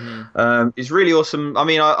few. It's really awesome. I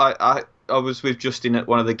mean, I was with Justin at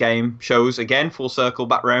one of the game shows again, full circle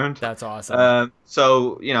back round. That's awesome.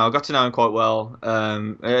 So you know, I got to know him quite well.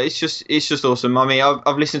 It's just awesome. I mean,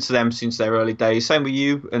 I've listened to them since their early days. Same with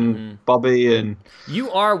you and Bobby and.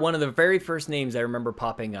 You are one of the very first names I remember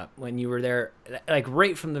popping up when you were there, like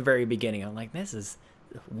right from the very beginning. I'm like, this is.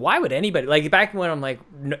 Why would anybody, like back when I'm like,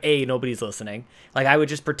 nobody's listening. Like I would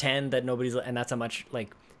just pretend that nobody's, and that's a much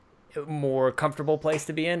like more comfortable place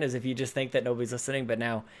to be in, is if you just think that nobody's listening. But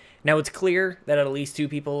now it's clear that at least 2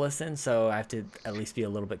 people listen, so I have to at least be a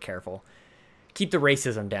little bit careful. Keep the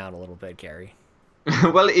racism down a little bit, Gary.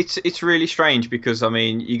 Well, it's really strange because I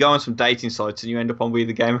mean, you go on some dating sites and you end up on We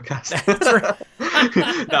the GamerCast. That's right.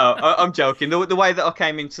 No, I'm joking. The way that I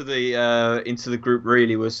came into the group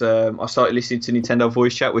really was I started listening to Nintendo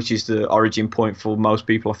Voice Chat, which is the origin point for most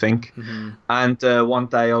people, I think. And one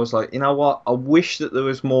day I was like, you know what? I wish that there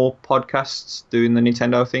was more podcasts doing the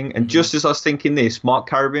Nintendo thing. And just as I was thinking this, Mark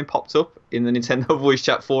Caribbean popped up in the Nintendo Voice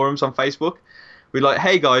Chat forums on Facebook. We're like,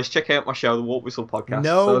 hey guys, check out my show, the Warp Whistle Podcast.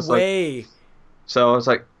 No way. So I was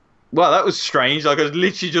like, well, that was strange. Like, I was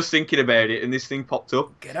literally just thinking about it, and this thing popped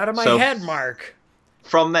up. Get out of my head, Mark.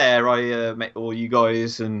 From there, I met all you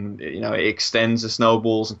guys, and it extends, the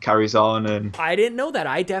snowballs, and carries on. And I didn't know that.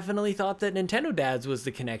 I definitely thought that Nintendo Dads was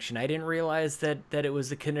the connection. I didn't realize that it was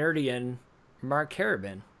the Canadian Mark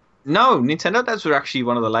Carabin. No, Nintendo Dads were actually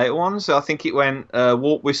one of the later ones. I think it went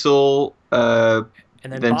Warp Whistle, and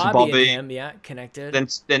then to Bobby, and him, connected.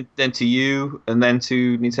 Then to you, and then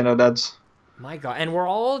to Nintendo Dads. My God. And we're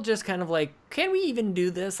all just kind of like, can we even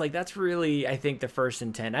do this? Like, that's really, I think, the first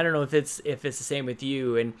intent. I don't know if it's the same with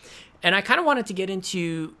you. And I kind of wanted to get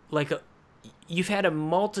into, like, you've had a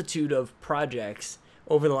multitude of projects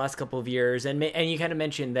over the last couple of years. And you kind of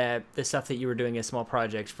mentioned that the stuff that you were doing as small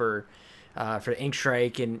projects for Ink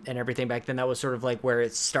Strike and everything back then, that was sort of like where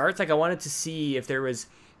it starts. Like, I wanted to see if there was,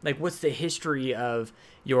 like, what's the history of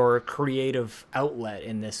your creative outlet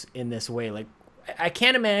in this way? Like, I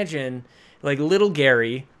can't imagine... like little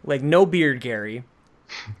Gary, like no beard Gary,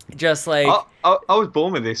 just like... I was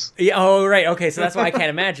born with this. Yeah. Oh, right. Okay, so that's why I can't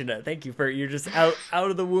imagine it. Thank you you're just out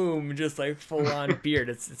of the womb, just like full on beard.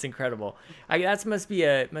 It's incredible. That must be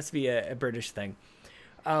a British thing.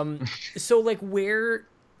 So like where...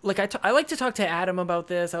 like I like to talk to Adam about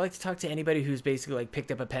this. I like to talk to anybody who's basically like picked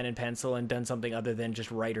up a pen and pencil and done something other than just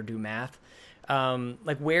write or do math.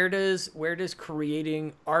 Like where does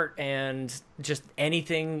creating art and just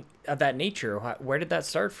anything of that nature, where did that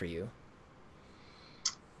start for you?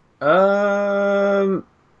 I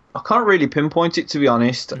can't really pinpoint it, to be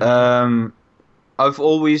honest. I've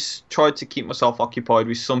always tried to keep myself occupied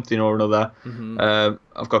with something or another.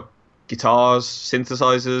 I've got guitars,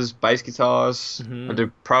 synthesizers, bass guitars. I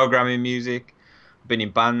do programming music. Been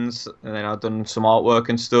in bands, and then I've done some artwork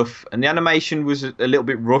and stuff. And the animation was a little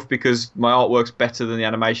bit rough because my artwork's better than the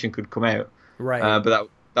animation could come out. Right. But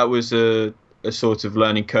that was a sort of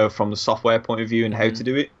learning curve from the software point of view and how to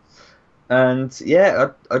do it. And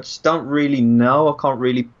yeah, I just don't really know. I can't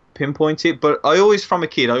really pinpoint it. But from a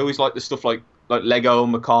kid, I always liked the stuff like Lego,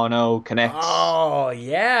 Meccano, Connects. Oh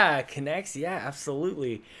yeah, Connects. Yeah,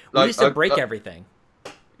 absolutely. We used to break everything.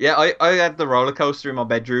 Yeah, I had the roller coaster in my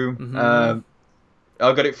bedroom.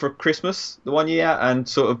 I got it for Christmas the one year and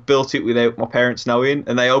sort of built it without my parents knowing.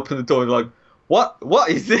 And they opened the door and were like, what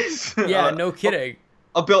is this? Yeah, no kidding.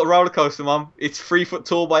 I built a roller coaster, Mum. It's 3 foot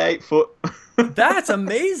tall by 8 foot. That's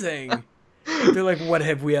amazing. They're like, what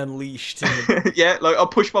have we unleashed? Yeah, like I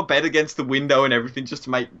pushed my bed against the window and everything just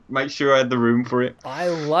to make sure I had the room for it. I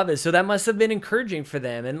love it. So that must have been encouraging for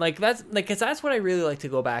them. And like that's like, 'cause that's what I really like to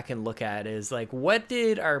go back and look at is like, what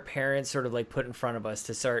did our parents sort of like put in front of us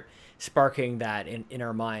to start sparking that in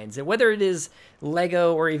our minds? And whether it is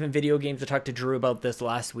Lego or even video games. I talked to Drew about this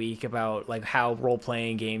last week about like how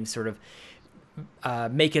role-playing games sort of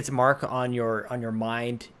make its mark on your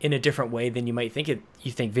mind in a different way than you might think it.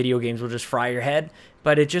 You think video games will just fry your head,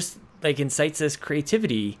 but it just like incites this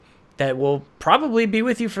creativity that will probably be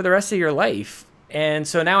with you for the rest of your life. And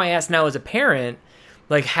so now I ask, now as a parent,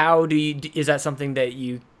 like how is that something that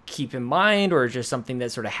you keep in mind, or just something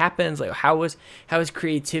that sort of happens? Like how is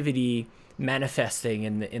creativity manifesting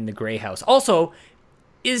in the Gray house? Also,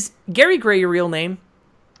 is Gary Gray your real name?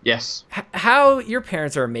 Yes. How your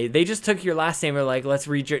parents are amazing. They just took your last name and like, let's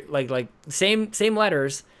read your like same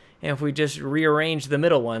letters, and if we just rearrange the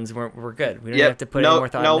middle ones, we're good. We don't have to put any more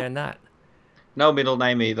thought in there than that. No middle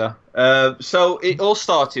name either. So it all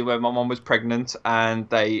started when my mom was pregnant, and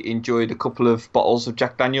they enjoyed a couple of bottles of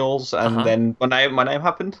Jack Daniels, and then my name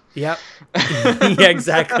happened. Yep. Yeah,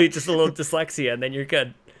 exactly. Just a little dyslexia, and then you're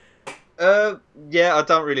good. Yeah, I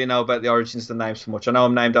don't really know about the origins of the name so much. I know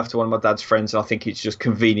I'm named after one of my dad's friends, and I think it's just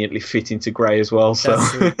conveniently fit into Gray as well. So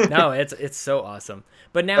no, it's so awesome.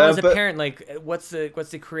 But now as a parent, like, what's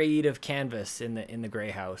the creative canvas in the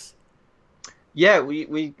Gray house? Yeah,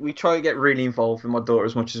 we try to get really involved with my daughter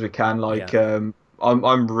as much as we can. Like,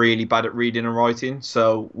 I'm really bad at reading and writing,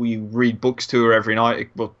 so we read books to her every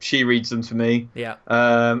night. Well, she reads them to me. Yeah.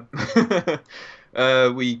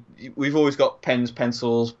 We've always got pens,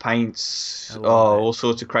 pencils, paints, all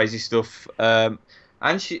sorts of crazy stuff. And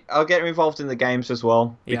I'll get her involved in the games as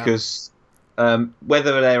well, because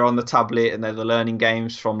whether they're on the tablet and they're the learning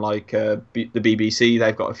games from like the BBC,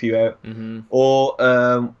 they've got a few out,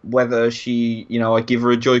 or whether she, I give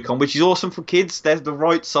her a Joy-Con, which is awesome for kids. They're the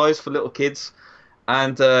right size for little kids.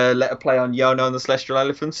 and let her play on Yono and the Celestial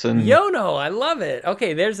Elephants. And Yono, I love it.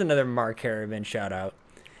 Okay, there's another Mark Harriman shout out.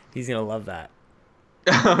 He's gonna love that.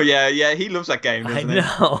 Oh yeah, he loves that game, doesn't he?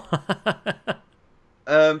 I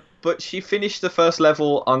know. But she finished the first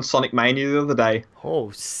level on Sonic Mania the other day.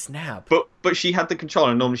 Oh snap! But she had the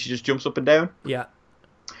controller. Normally she just jumps up and down. Yeah.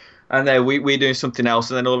 And then we're doing something else,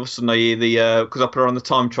 and then all of a sudden I hear the because I put her on the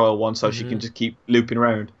time trial one, so she can just keep looping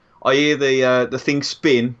around. I hear the thing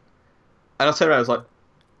spin, and I turn around. I was like,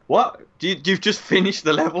 "What? You've just finished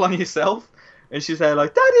the level on yourself?" And she's there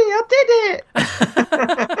like, "Daddy, I did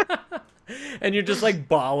it!" And you're just like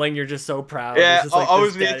bawling. You're just so proud. Yeah, just like I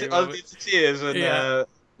was near to tears, and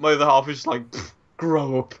my other half was just like,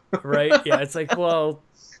 "Grow up." Right? Yeah, it's like, well,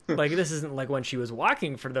 like this isn't like when she was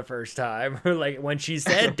walking for the first time, or like when she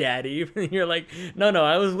said "Daddy." You're like, no,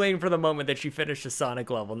 I was waiting for the moment that she finished a Sonic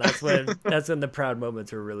level. And that's when the proud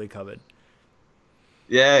moments were really coming.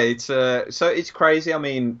 Yeah, it's so it's crazy. I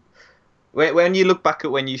mean, when you look back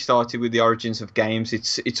at when you started with the origins of games,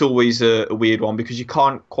 it's always a weird one because you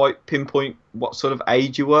can't quite pinpoint what sort of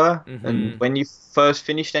age you were and when you first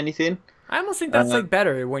finished anything. I almost think that's like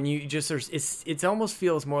better when you just it almost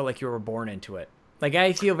feels more like you were born into it. Like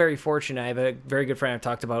I feel very fortunate. I have a very good friend I've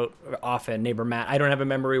talked about often, neighbor Matt. I don't have a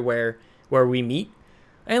memory where we meet,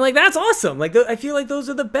 and like that's awesome. Like I feel like those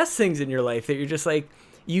are the best things in your life that you're just like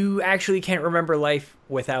you actually can't remember life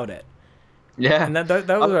without it. Yeah, and those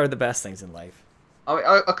are the best things in life.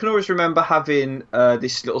 I can always remember having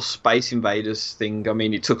this little Space Invaders thing. I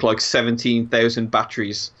mean, it took like 17,000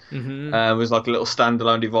 batteries. It was like a little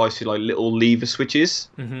standalone device with like little lever switches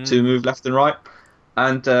to move left and right,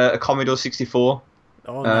 and a Commodore 64.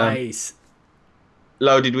 Oh, nice.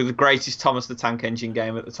 Loaded with the greatest Thomas the Tank Engine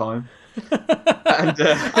game at the time. And,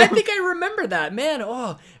 I think I remember that, man.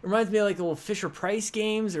 Oh, it reminds me of like the little Fisher Price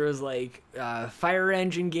games. There was like fire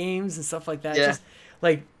engine games and stuff like that. Yeah. Just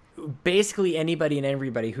like basically anybody and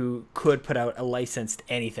everybody who could put out a licensed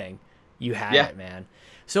anything, you had it, man.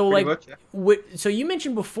 So pretty like, much, so you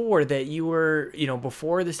mentioned before that you were,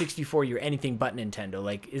 before the 64, you were anything but Nintendo.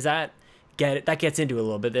 Like, is that that gets into it a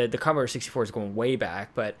little bit? The Commodore 64 is going way back,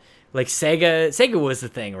 but like Sega was the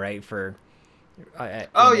thing, right? For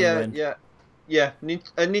Nintendo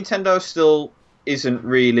still isn't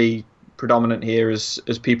really predominant here as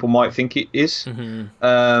people might think it is.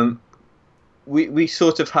 We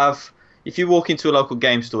sort of have, if you walk into a local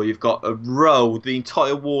game store, you've got a row, the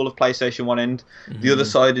entire wall of PlayStation one end, the other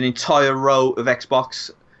side an entire row of Xbox,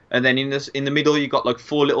 and then in the middle you've got like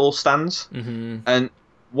 4 little stands, and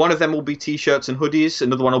one of them will be T-shirts and hoodies,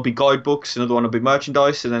 another one will be guidebooks, another one will be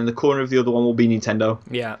merchandise, and then the corner of the other one will be Nintendo.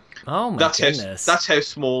 Yeah. Oh my goodness. That's how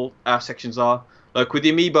small our sections are. Like with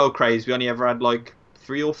the Amiibo craze, we only ever had like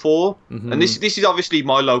 3 or 4, and this is obviously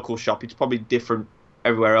my local shop. It's probably different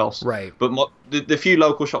everywhere else. Right. But the few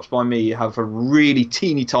local shops by me have a really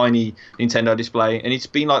teeny tiny Nintendo display, and it's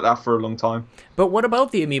been like that for a long time. But what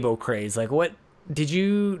about the Amiibo craze? Like, what did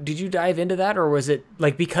you dive into that, or was it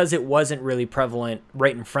like because it wasn't really prevalent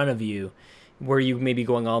right in front of you, were you maybe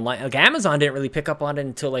going online? Like Amazon didn't really pick up on it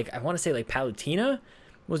until like I want to say like Palutena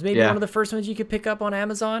was maybe one of the first ones you could pick up on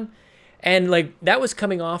Amazon. And like that was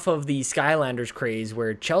coming off of the Skylanders craze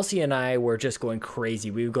where Chelsea and I were just going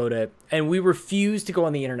crazy. We would go to, and we refused to go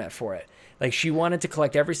on the internet for it. Like she wanted to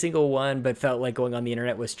collect every single one, but felt like going on the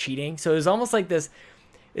internet was cheating. So it was almost like this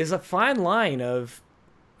is a fine line of,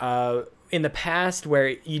 in the past where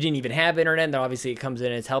you didn't even have internet, and then obviously it comes in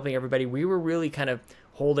and it's helping everybody. We were really kind of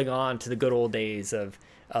holding on to the good old days of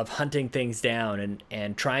hunting things down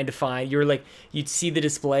and trying to find, you'd see the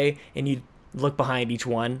display and you'd look behind each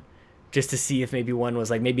one just to see if maybe one was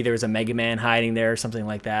like, maybe there was a Mega Man hiding there or something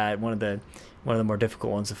like that. One of the more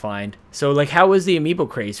difficult ones to find. So like, how was the Amiibo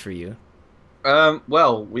craze for you?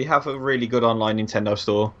 Well, we have a really good online Nintendo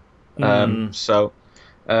store. So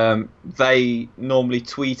they normally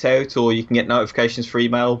tweet out, or you can get notifications for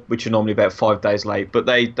email, which are normally about 5 days late. But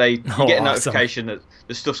you get a notification that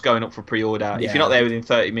the stuff's going up for pre-order. Yeah. If you're not there within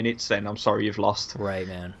 30 minutes, then I'm sorry, you've lost. Right,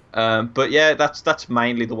 man. But yeah, that's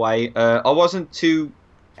mainly the way. I wasn't too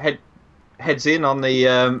heads in on the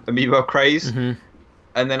Amiibo craze, and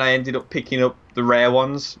then I ended up picking up the rare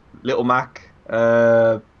ones, Little Mac,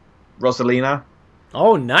 Rosalina.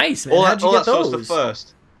 Oh, nice, man! How'd you get those? Sort of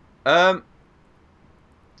first.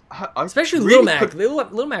 Especially really Little Mac.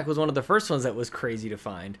 Little Mac was one of the first ones that was crazy to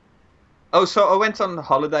find. Oh, so I went on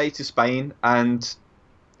holiday to Spain, and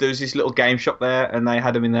there was this little game shop there, and they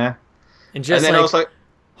had them in there. And then I was like,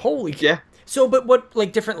 holy yeah. So, but what,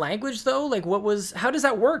 like, different language though? Like, how does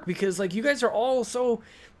that work? Because like you guys are all so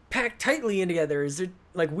packed tightly in together. Is there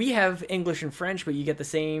like we have English and French, but you get the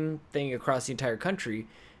same thing across the entire country?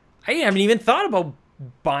 I haven't even thought about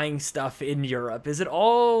buying stuff in Europe. Is it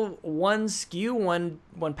all one SKU,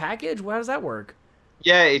 one package? How does that work?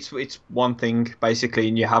 Yeah, it's one thing basically,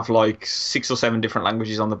 and you have like 6 or 7 different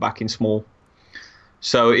languages on the back in small.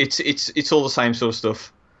 So it's all the same sort of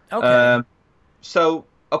stuff. Okay. So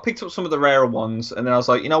I picked up some of the rarer ones, and then I was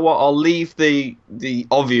like, you know what? I'll leave the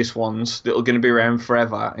obvious ones that are going to be around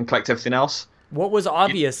forever and collect everything else. What was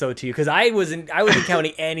obvious though to you? Because I wasn't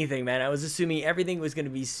counting anything, man. I was assuming everything was going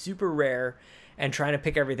to be super rare, and trying to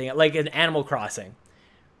pick everything up, like an Animal Crossing.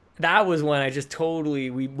 That was one I just totally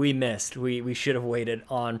we missed. We should have waited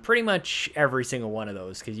on pretty much every single one of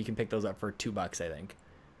those because you can pick those up for $2, I think.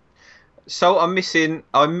 So I'm missing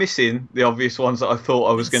the obvious ones that I thought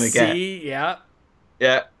I was going to get. Yeah.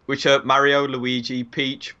 Yeah, which are Mario, Luigi,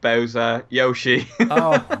 Peach, Bowser, Yoshi.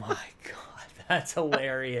 Oh my god, that's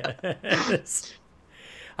hilarious.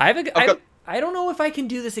 I don't know if I can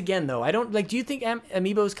do this again though. I don't like. Do you think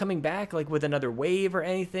Amiibo's coming back like with another wave or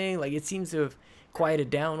anything? Like it seems to have quieted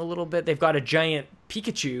down a little bit. They've got a giant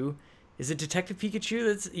Pikachu. Is it Detective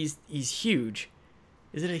Pikachu? He's huge.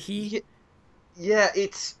 Is it a he? Yeah,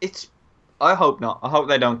 it's. I hope not. I hope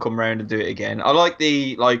they don't come around and do it again. I like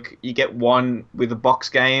you get one with a box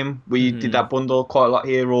game. We did that bundle quite a lot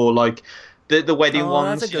here, or like the wedding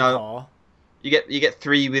ones. That's a good call. You get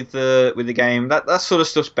 3 with the game. That sort of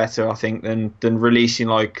stuff's better, I think, than releasing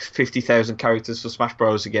like 50,000 characters for Smash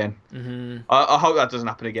Bros again. I hope that doesn't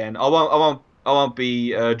happen again. I won't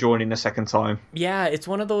be joining a second time. Yeah, it's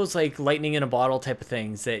one of those like lightning in a bottle type of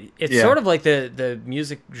things that it's sort of like the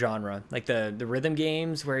music genre, like the rhythm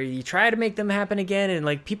games where you try to make them happen again, and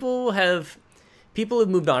like people have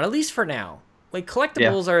moved on, at least for now. Like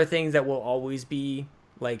collectibles are things that will always be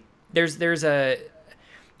like there's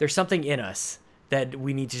something in us that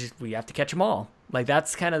we have to catch them all. Like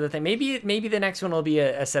that's kind of the thing. Maybe the next one will be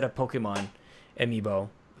a set of Pokemon amiibo,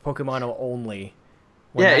 Pokemon only.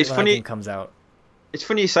 When funny. Comes out. It's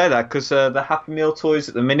funny you say that because the Happy Meal toys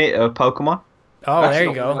at the minute are Pokemon. Oh, there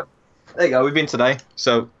you go. There you go. We've been today,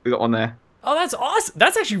 so we got one there. Oh, that's awesome.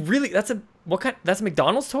 That's actually really. That's a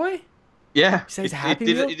McDonald's toy. Yeah. You say Happy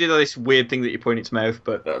Meal? It did this weird thing that you put in its mouth,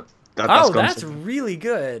 but that's really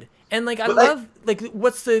good. And like I love like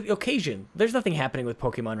what's the occasion? There's nothing happening with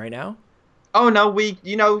Pokemon right now. Oh no, we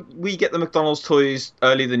get the McDonald's toys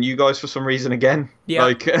earlier than you guys for some reason again. Yeah.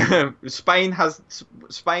 Like Spain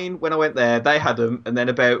when I went there, they had them, and then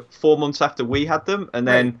about 4 months after we had them, and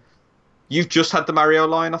then you've just had the Mario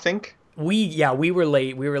line, I think. We were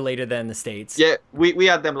late. We were later than the States. Yeah, we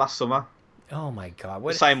had them last summer. Oh my god,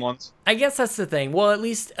 the same ones. I guess that's the thing. Well, at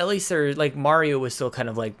least they're like Mario was still kind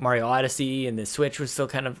of like Mario Odyssey, and the Switch was still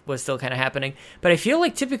kind of happening. But I feel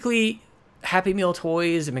like typically Happy Meal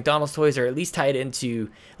toys and McDonald's toys are at least tied into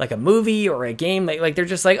like a movie or a game. Like they're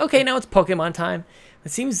just like, okay, now it's Pokemon time. That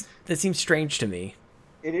seems strange to me.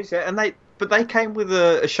 It is, yeah. And they came with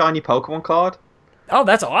a shiny Pokemon card. Oh,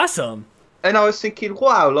 that's awesome. And I was thinking,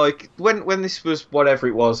 wow, like when this was whatever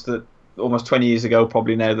it was that almost 20 years ago,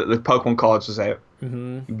 probably now that the Pokemon cards was out,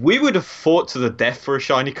 we would have fought to the death for a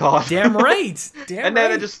shiny card. Damn right. And then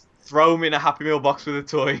they just throw them in a Happy Meal box with a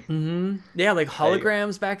toy. Yeah, like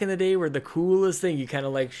holograms back in the day were the coolest thing. You kind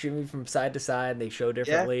of like shimmy from side to side, and they show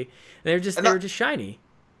differently. Yeah. They were just shiny.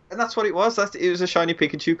 And that's what it was. It was a shiny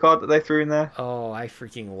Pikachu card that they threw in there. Oh, I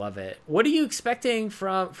freaking love it. What are you expecting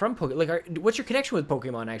from Pokemon? Like, what's your connection with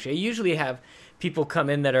Pokemon, actually? I usually have people come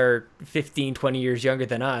in that are 15, 20 years younger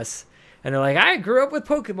than us, and they're like, I grew up with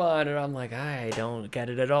Pokemon, and I'm like, I don't get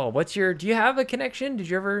it at all. Do you have a connection? Did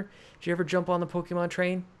you ever jump on the Pokemon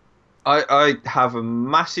train? I have a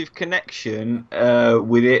massive connection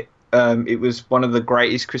with it. It was one of the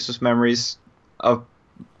greatest Christmas memories I've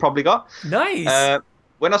probably got. Nice.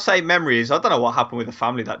 When I say memories, I don't know what happened with the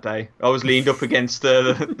family that day. I was leaned up against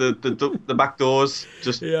the back doors,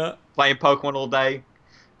 just playing Pokemon all day.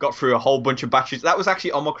 Got through a whole bunch of batteries. That was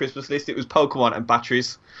actually on my Christmas list. It was Pokemon and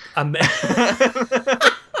batteries.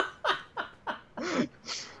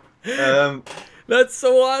 That's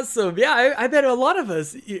so awesome. Yeah, I bet a lot of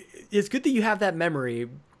us. It's good that you have that memory,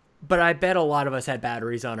 but I bet a lot of us had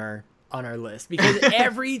batteries on our list because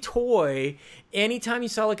every toy, anytime you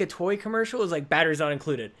saw like a toy commercial, it was like batteries not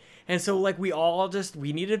included. And so like we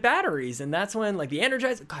needed batteries, and that's when like the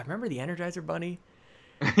Energizer. God, remember the Energizer Bunny?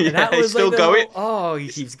 Yeah, that was he's still going. He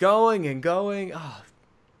keeps going and going. Oh,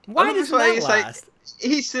 why does that last?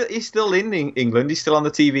 He's still in England. He's still on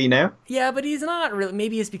the TV now. Yeah, but he's not really.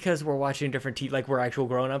 Maybe it's because we're watching different TV, like we're actual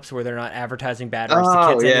grown-ups, where they're not advertising batteries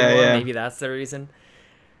to kids anymore. Yeah. Maybe that's the reason.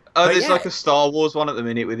 Oh, there's like a Star Wars one at the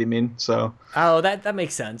minute with him in. So. Oh, that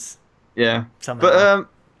makes sense. Yeah. Somehow.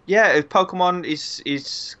 But Pokemon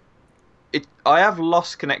is I have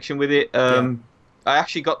lost connection with it. I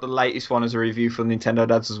actually got the latest one as a review from Nintendo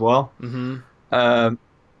Dads as well. I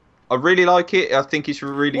really like it. I think it's a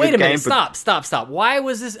really good game. Wait a minute, stop. Why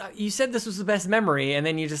was this? You said this was the best memory, and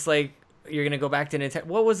then you just like, you're going to go back to Nintendo.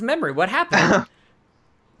 What was memory? What happened?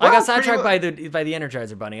 I got sidetracked by the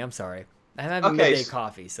Energizer Bunny. I'm sorry. I'm having midday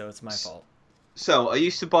coffee, so it's my fault. So I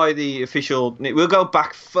used to buy the official. We'll go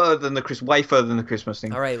back further than the Christmas, way further than the Christmas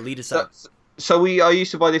thing. All right, lead us up. So I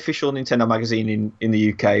used to buy the official Nintendo magazine in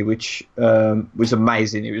the UK, which was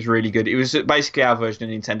amazing. It was really good. It was basically our version of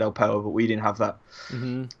Nintendo Power, but we didn't have that.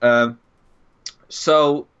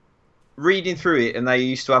 So reading through it, and they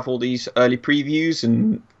used to have all these early previews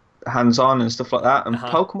and hands-on and stuff like that. And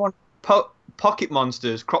Pokemon Pocket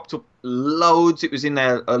Monsters cropped up loads. It was in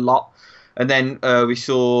there a lot. And then we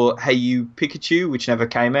saw Hey You Pikachu, which never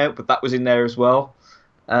came out, but that was in there as well.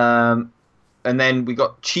 And then we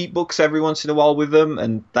got cheat books every once in a while with them,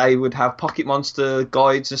 and they would have Pocket Monster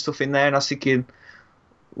guides and stuff in there. And I was thinking,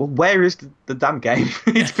 well, where is the damn game?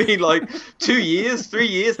 It's been like 2 years, 3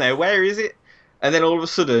 years now. Where is it? And then all of a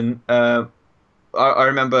sudden, I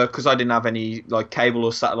remember, because I didn't have any like cable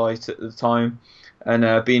or satellite at the time,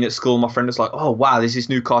 and being at school, my friend was like, "Oh wow, there's this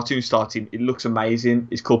new cartoon starting. It looks amazing.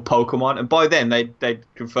 It's called Pokemon." And by then, they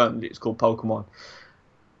confirmed it's called Pokemon.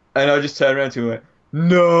 And I just turned around to him and went,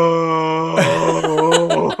 "No!"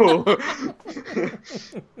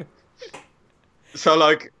 So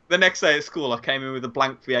like the next day at school, I came in with a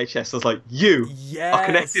blank VHS. I was like, Yes. I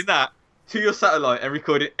connected that to your satellite and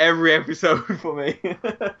recorded every episode for me."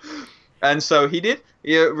 And so he did.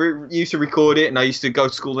 He used to record it, and I used to go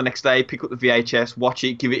to school the next day, pick up the VHS, watch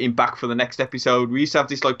it, give it him back for the next episode. We used to have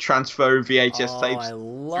this like transfer of VHS tapes. I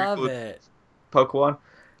love it. Pokemon.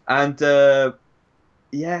 And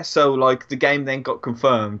yeah, so like the game then got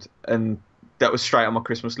confirmed, and that was straight on my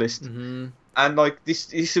Christmas list. And like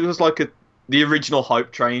this was like the original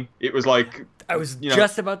hype train. It was like, I was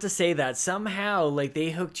just about to say that somehow like they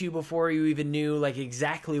hooked you before you even knew like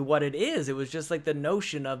exactly what it is. It was just like the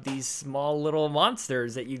notion of these small little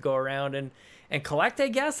monsters that you go around and collect, I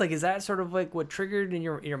guess. Like, is that sort of like what triggered in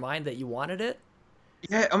your mind that you wanted it?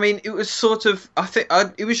 Yeah, I mean, it was sort of,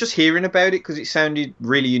 it was just hearing about it because it sounded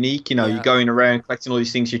really unique. You know, you're going around collecting all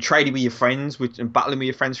these things, you're trading with your friends and battling with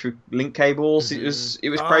your friends through link cables. It was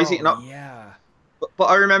crazy. But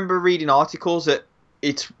I remember reading articles that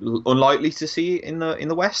it's unlikely to see it in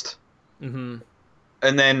the West. And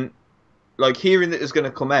then, like, hearing that it's going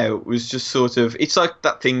to come out was just sort of, it's like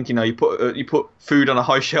that thing, you know, you put food on a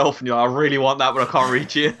high shelf and you're like, I really want that, but I can't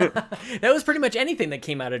reach it. That was pretty much anything that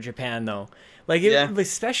came out of Japan, though. Like,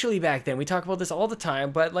 especially back then. We talk about this all the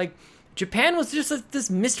time, but like, Japan was just this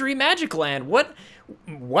mystery magic land. What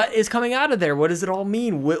is coming out of there? What does it all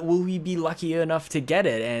mean? Will we be lucky enough to get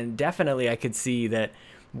it? And definitely, I could see that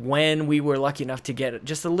when we were lucky enough to get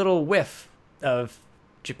just a little whiff of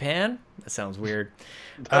Japan. That sounds weird.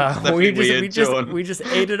 We just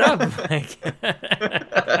ate it up.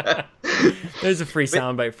 There's a free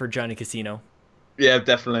soundbite for Johnny Casino. Yeah,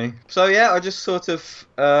 definitely. So yeah, I just sort of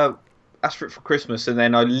asked for it for Christmas, and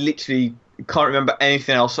then I literally can't remember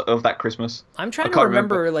anything else of that Christmas. I'm trying to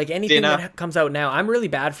remember like anything that comes out now. I'm really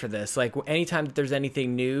bad for this. Like anytime that there's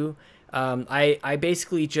anything new, I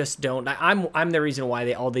basically just don't. I'm the reason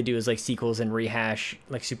why all they do is like sequels and rehash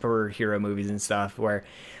like superhero movies and stuff. Where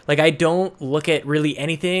like I don't look at really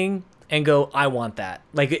anything and go, I want that.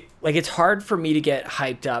 Like it's hard for me to get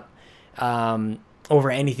hyped up over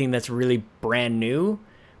anything that's really brand new,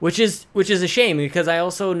 which is a shame because I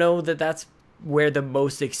also know that that's where the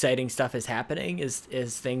most exciting stuff is happening is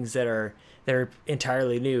things that are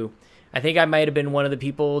entirely new. I think I might have been one of the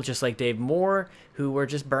people, just like Dave Moore, who were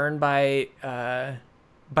just burned by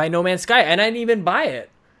No Man's Sky, and I didn't even buy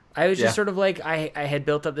it. I was just sort of like, I had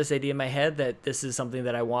built up this idea in my head that this is something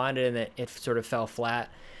that I wanted, and it sort of fell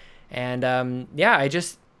flat. And I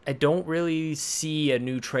don't really see a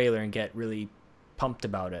new trailer and get really pumped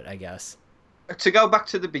about it, I guess. To go back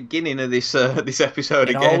to the beginning of this episode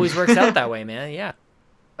again. It always works out that way, man. Yeah.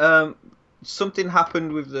 Something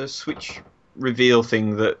happened with the Switch reveal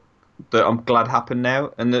thing that I'm glad happened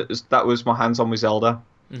now, and that was my hands on with Zelda,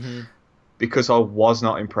 because I was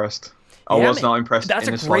not impressed. I was not impressed. That's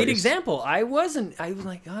a great example. I was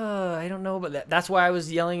like, I don't know about that. That's why I was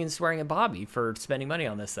yelling and swearing at Bobby for spending money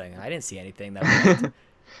on this thing. I didn't see anything that.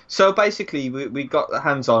 So basically, we got the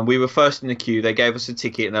hands on. We were first in the queue. They gave us a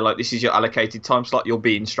ticket, and they're like, "This is your allocated time slot. You'll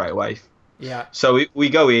be in straight away." Yeah. So we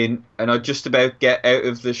go in, and I just about get out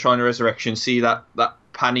of the Shrine of Resurrection, see that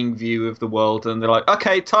panning view of the world, and they're like,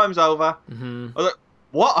 "Okay, time's over." I was like,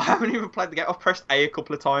 "What? I haven't even played the game. I've pressed A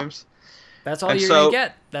couple of times." That's all you're gonna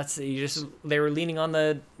get. They were leaning on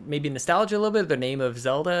the maybe nostalgia a little bit, the name of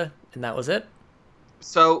Zelda, and that was it.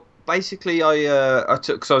 So basically, I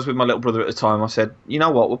took, because I was with my little brother at the time. I said, you know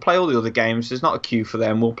what, we'll play all the other games. There's not a queue for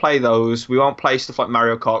them. We'll play those. We won't play stuff like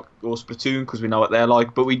Mario Kart or Splatoon because we know what they're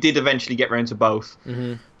like. But we did eventually get around to both.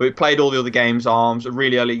 But we played all the other games, Arms, a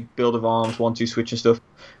really early build of Arms, 1-2 Switch and stuff.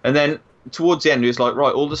 And then towards the end, it was like,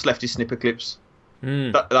 right, all that's left is snipper clips.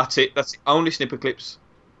 That's it. That's the only snipper clips.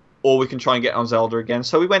 Or we can try and get on Zelda again.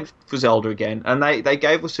 So we went for Zelda again, and they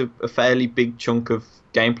gave us a fairly big chunk of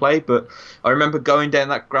gameplay. But I remember going down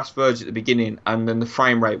that grass verge at the beginning, and then the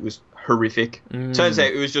frame rate was horrific. Turns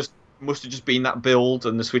out it must have just been that build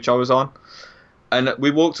and the Switch I was on. And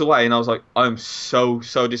we walked away, and I was like, I'm so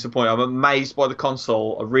disappointed. I'm amazed by the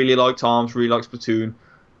console. I really liked Arms, really liked Splatoon,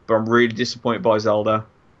 but I'm really disappointed by Zelda.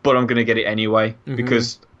 But I'm going to get it anyway,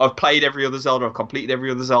 because I've played every other Zelda, I've completed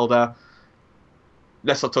every other Zelda.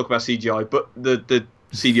 Let's not talk about CGI, but the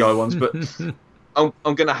CDI ones. But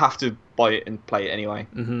I'm gonna have to buy it and play it anyway.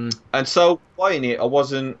 And so buying it, I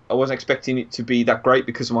wasn't expecting it to be that great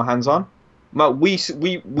because of my hands-on.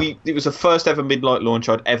 It was the first ever midnight launch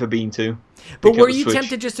I'd ever been to. But were you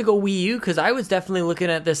tempted just to go Wii U? Because I was definitely looking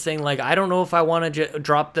at this thing like, I don't know if I want to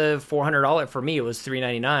drop the $400. For me, it was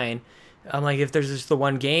 $399. I'm like, if there's just the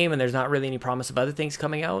one game and there's not really any promise of other things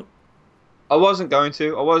coming out. I wasn't going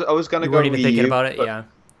to. I was going to go. You weren't even thinking about it, yeah.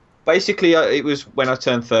 Basically, it was when I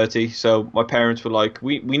turned 30. So my parents were like,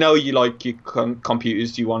 "We know you like your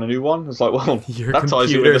computers. Do you want a new one?" I was like, "Well, that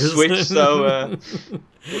ties in with a Switch." So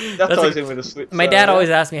that ties in with a Switch. My dad always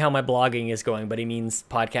asks me how my blogging is going, but he means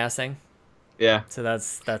podcasting. Yeah. So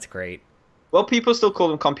that's great. Well, people still call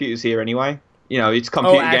them computers here anyway. You know, it's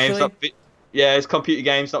computer games. It's computer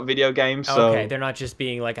games, not video games. So. Okay, they're not just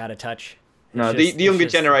being like out of touch. No, the younger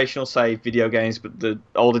generation will say video games, but the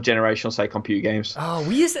older generation will say computer games. Oh,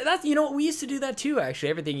 we used to do that too. Actually,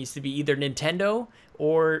 everything used to be either Nintendo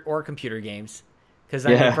or computer games, because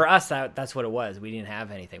I mean, for us that's what it was. We didn't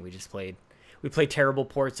have anything. We played terrible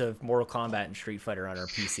ports of Mortal Kombat and Street Fighter on our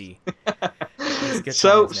PC.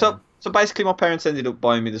 So basically, my parents ended up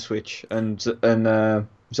buying me the Switch and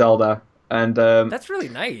Zelda, and that's really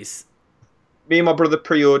nice. Me and my brother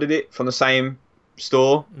pre-ordered it from the same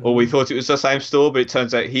store, or we thought it was the same store, but it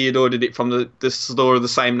turns out he had ordered it from the store of the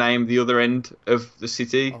same name, the other end of the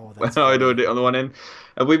city, when I'd ordered it on the one end.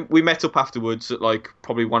 And we met up afterwards at like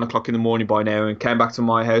probably 1 o'clock in the morning by now, and came back to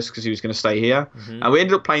my house because he was going to stay here. And we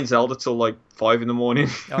ended up playing Zelda till like 5 in the morning.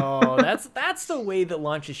 Oh, that's the way that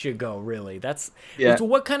launches should go, really. So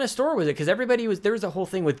what kind of store was it? Because there was a whole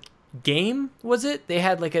thing with Game, was it? They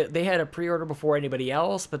had a pre-order before anybody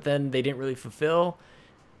else, but then they didn't really fulfill.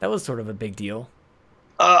 That was sort of a big deal.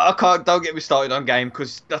 Don't get me started on Game,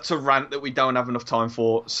 because that's a rant that we don't have enough time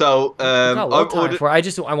for. So I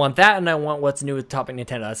want that, and I want what's new with Topic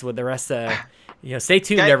Nintendo. That's what the rest. Stay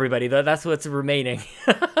tuned, everybody. That's what's remaining.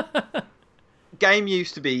 Game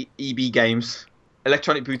used to be EB Games,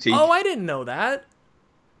 Electronic Boutique. Oh, I didn't know that.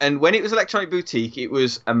 And when it was Electronic Boutique, it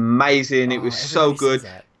was amazing. It was so good.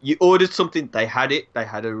 You ordered something, they had it. They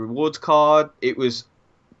had a rewards card. It was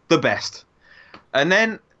the best. And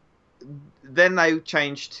then they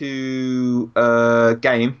changed to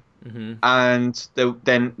Game, and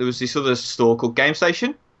then there was this other store called Game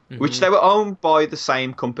Station, which they were owned by the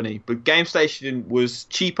same company, but Game Station was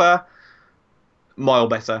cheaper, mile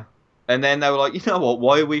better. And then they were like, you know what,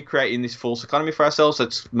 why are we creating this false economy for ourselves?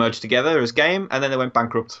 Let's merge together as Game. And then they went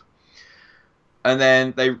bankrupt. And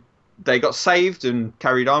then they got saved and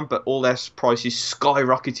carried on, but all their prices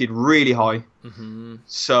skyrocketed really high.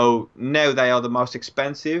 So now they are the most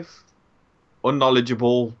expensive,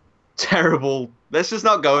 unknowledgeable, terrible. Let's just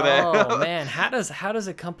not go there. Oh man, how does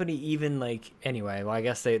a company even like? Anyway, well, I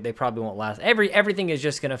guess they probably won't last. Everything is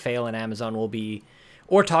just gonna fail, and Amazon will be,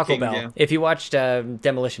 or Taco Bell. Yeah. If you watched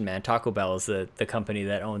Demolition Man, Taco Bell is the company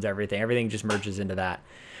that owns everything. Everything just merges into that.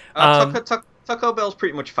 Taco Bell's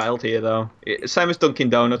pretty much failed here, though. Same as Dunkin'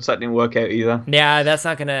 Donuts, that didn't work out either. Yeah, that's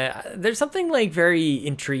not gonna. There's something like very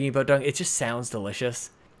intriguing about Dunkin'. It just sounds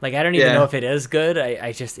delicious. Like I don't even know if it is good.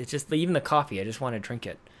 It's just even the coffee. I just want to drink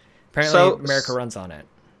it. Apparently, America runs on it.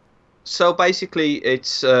 So basically,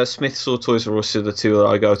 it's Smith's or Toys R Us are the two that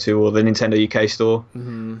I go to, or the Nintendo UK store.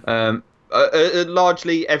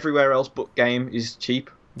 Largely everywhere else but Game is cheap.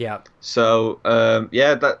 Yeah. So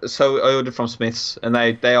so I ordered from Smith's, and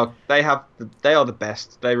they are the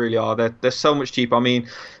best. They really are. They're so much cheaper. I mean,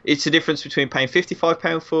 it's a difference between paying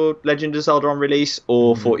 £55 for Legend of Zelda on release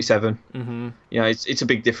or $47. You know, it's a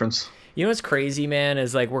big difference. You know what's crazy, man,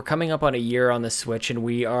 is like we're coming up on a year on the Switch, and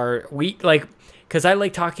we like, because I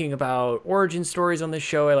like talking about origin stories on this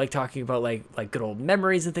show. I like talking about like good old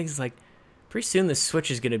memories and things. It's like Pretty soon the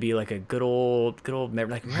Switch is going to be like a good old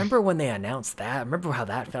like, remember when they announced that? Remember how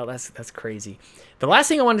that felt? That's crazy. The last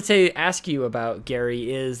thing I wanted to ask you about,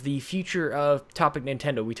 Gary, is the future of Topic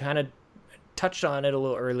Nintendo. We kind of touched on it a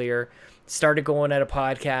little earlier, started going at a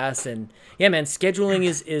podcast, and yeah, man, scheduling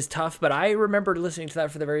is tough, but I remember listening to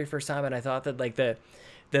that for the very first time, and I thought that like the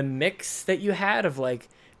mix that you had of like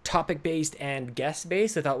topic-based and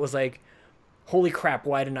guest-based, I thought was like, holy crap,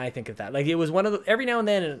 why didn't I think of that? Like, it was one of the, every now and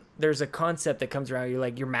then there's a concept that comes around,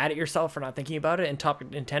 you're mad at yourself for not thinking about it, and Topic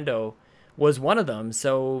Nintendo was one of them.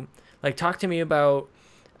 So like, talk to me about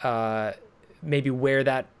maybe where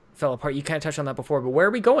that fell apart. You kind of touched on that before, but where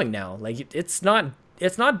are we going now? Like, it's not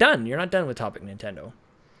done. You're not done with Topic Nintendo.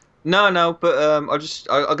 No, but I'm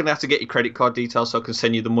gonna have to get your credit card details so I can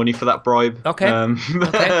send you the money for that bribe. Okay.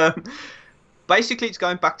 Okay. Basically, it's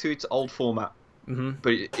going back to its old format. Mm-hmm.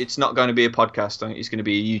 But it's not going to be a podcast. It's going to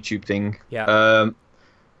be a YouTube thing. Yeah.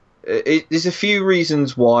 There's a few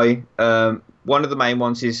reasons why. One of the main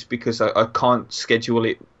ones is because I can't schedule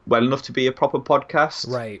it well enough to be a proper podcast.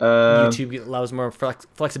 Right. YouTube allows more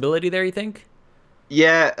flexibility there, you think?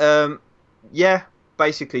 Yeah. Yeah.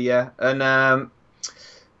 Basically, yeah. And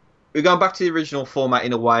we're going back to the original format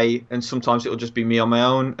in a way, and sometimes it'll just be me on my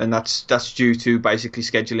own, and that's due to basically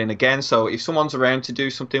scheduling again. So if someone's around to do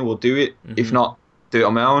something, we'll do it. Mm-hmm. If not, do it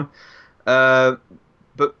on my own.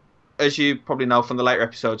 But as you probably know from the later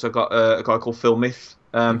episodes, I got a guy called Phil Myth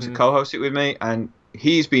to co-host it with me, and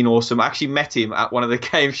he's been awesome. I actually met him at one of the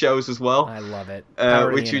game shows as well. I love it.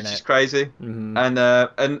 Which is crazy. Mm-hmm.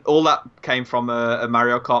 And all that came from a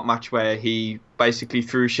Mario Kart match where he basically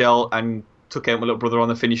threw a shell and took out my little brother on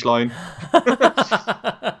the finish line.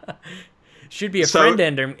 Should be a friend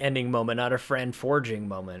ending moment, not a friend forging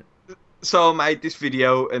moment. So I made this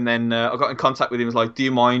video, and then I got in contact with him. I was like, "Do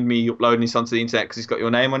you mind me uploading this onto the internet because it's got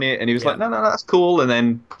your name on it?" And he was like, "No, that's cool." And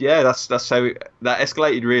then that's how that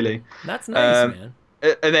escalated, really. That's nice, man.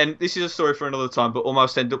 And then this is a story for another time, but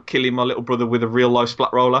almost ended up killing my little brother with a real life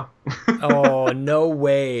splat roller. Oh, no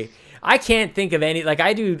way. I can't think of any, like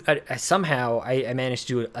I do, somehow I managed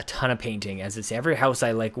to do a ton of painting, as it's every house I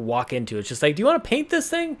like walk into, it's just like, do you want to paint this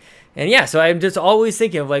thing? And yeah, so I'm just always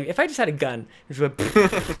thinking of like, if I just had a gun,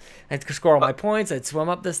 I'd score all my points, I'd swim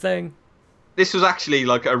up this thing. This was actually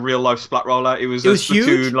like a real life splat roller. It was Splatoon,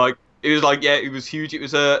 huge? It was huge. It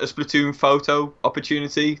was a Splatoon photo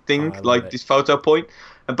opportunity thing, this photo point.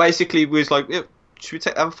 And basically we was like, should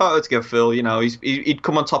we have a photo together, Phil? You know, he'd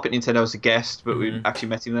come on Topic Nintendo as a guest, but we actually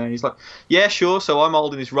met him there. And he's like, yeah, sure. So I'm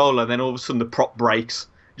holding this roller, and then all of a sudden the prop breaks,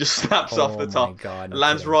 just snaps off the top, God,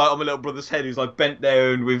 lands right on my little brother's head, who's like bent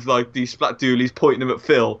down with like these splat doolies pointing them at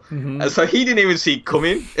Phil. Mm-hmm. And so he didn't even see it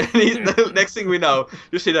coming. And the next thing we know,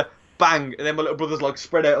 just see the bang, and then my little brother's like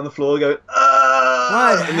spread out on the floor going,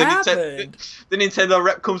 ah! What happened? The Nintendo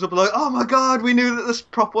rep comes up and like, oh my god, we knew that this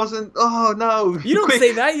prop wasn't, oh no. You don't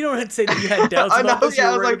say that, you don't have to say that you had doubts about this, you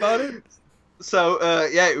were right about it. So,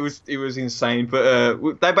 it was insane,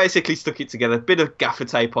 but they basically stuck it together, bit of gaffer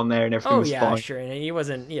tape on there and everything was fine. Sure, and he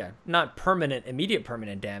wasn't, not immediate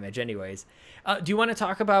permanent damage anyways. Do you want to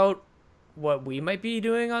talk about what we might be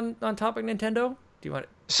doing on Topic Nintendo? Do you want to...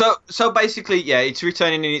 So basically, it's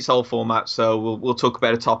returning in its old format. So we'll talk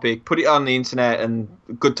about a topic, put it on the internet, and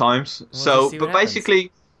good times.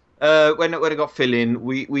 Basically, when I got Phil in,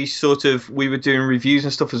 we were doing reviews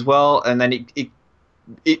and stuff as well, and then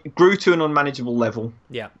it grew to an unmanageable level.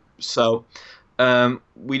 Yeah. So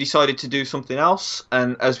we decided to do something else,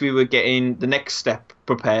 and as we were getting the next step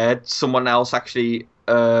prepared, someone else actually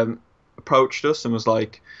approached us and was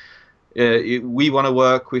like, we want to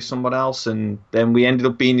work with someone else, and then we ended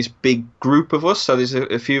up being this big group of us. So there's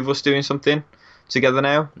a few of us doing something together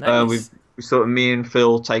now. Nice. We sort of, me and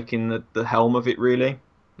Phil taking the helm of it, really.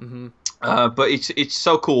 Mm-hmm. But it's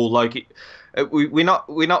so cool. Like we're not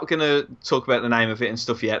gonna talk about the name of it and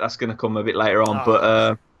stuff yet. That's gonna come a bit later on.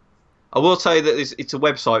 But I will tell you that it's a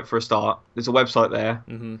website for a start. There's a website there,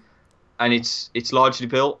 and it's largely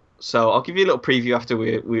built. So I'll give you a little preview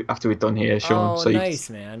after we're done here, Sean. Oh, nice,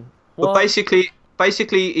 man. Well, but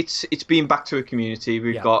basically, it's been back to a community.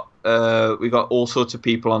 We've got all sorts of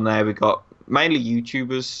people on there. We've got mainly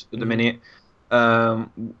YouTubers at the minute.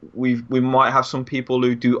 We might have some people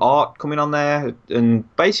who do art coming on there,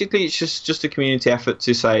 and basically it's just a community effort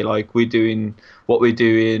to say like we're doing what we're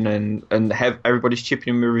doing, and have everybody's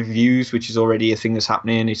chipping in with reviews, which is already a thing that's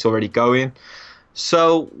happening. It's already going.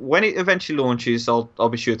 So when it eventually launches, I'll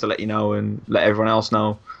be sure to let you know and let everyone else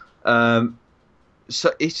know.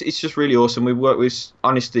 So it's just really awesome. We work with,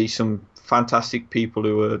 honestly, some fantastic people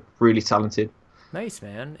who are really talented. Nice,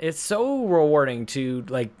 man. It's so rewarding to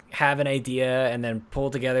like have an idea and then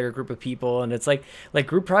pull together a group of people. And it's like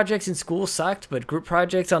group projects in school sucked, but group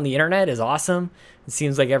projects on the internet is awesome. It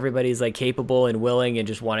seems like everybody's like capable and willing and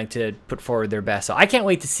just wanting to put forward their best. So I can't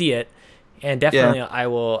wait to see it, and definitely I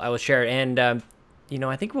will share it. And you know,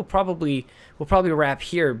 I think we'll probably wrap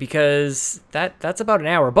here because that's about an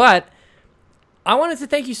hour. But I wanted to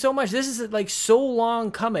thank you so much. This is like so long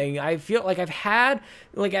coming. I feel like I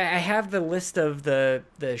have the list of the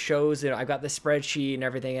shows, and I've got the spreadsheet and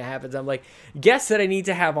everything that happens. I'm like, guests that I need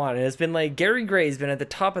to have on. And it's been like Gary Gray's been at the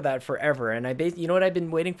top of that forever. And you know what I've been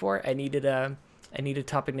waiting for? I needed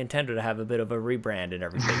Topic Nintendo to have a bit of a rebrand and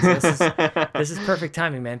everything. So this is perfect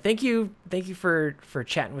timing, man. Thank you for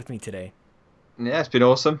chatting with me today. Yeah, it's been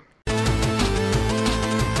awesome.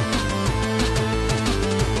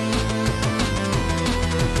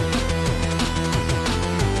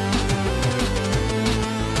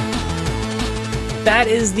 That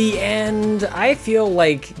is the end. I feel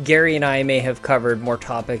like Gary and I may have covered more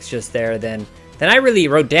topics just there than I really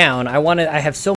wrote down. I have so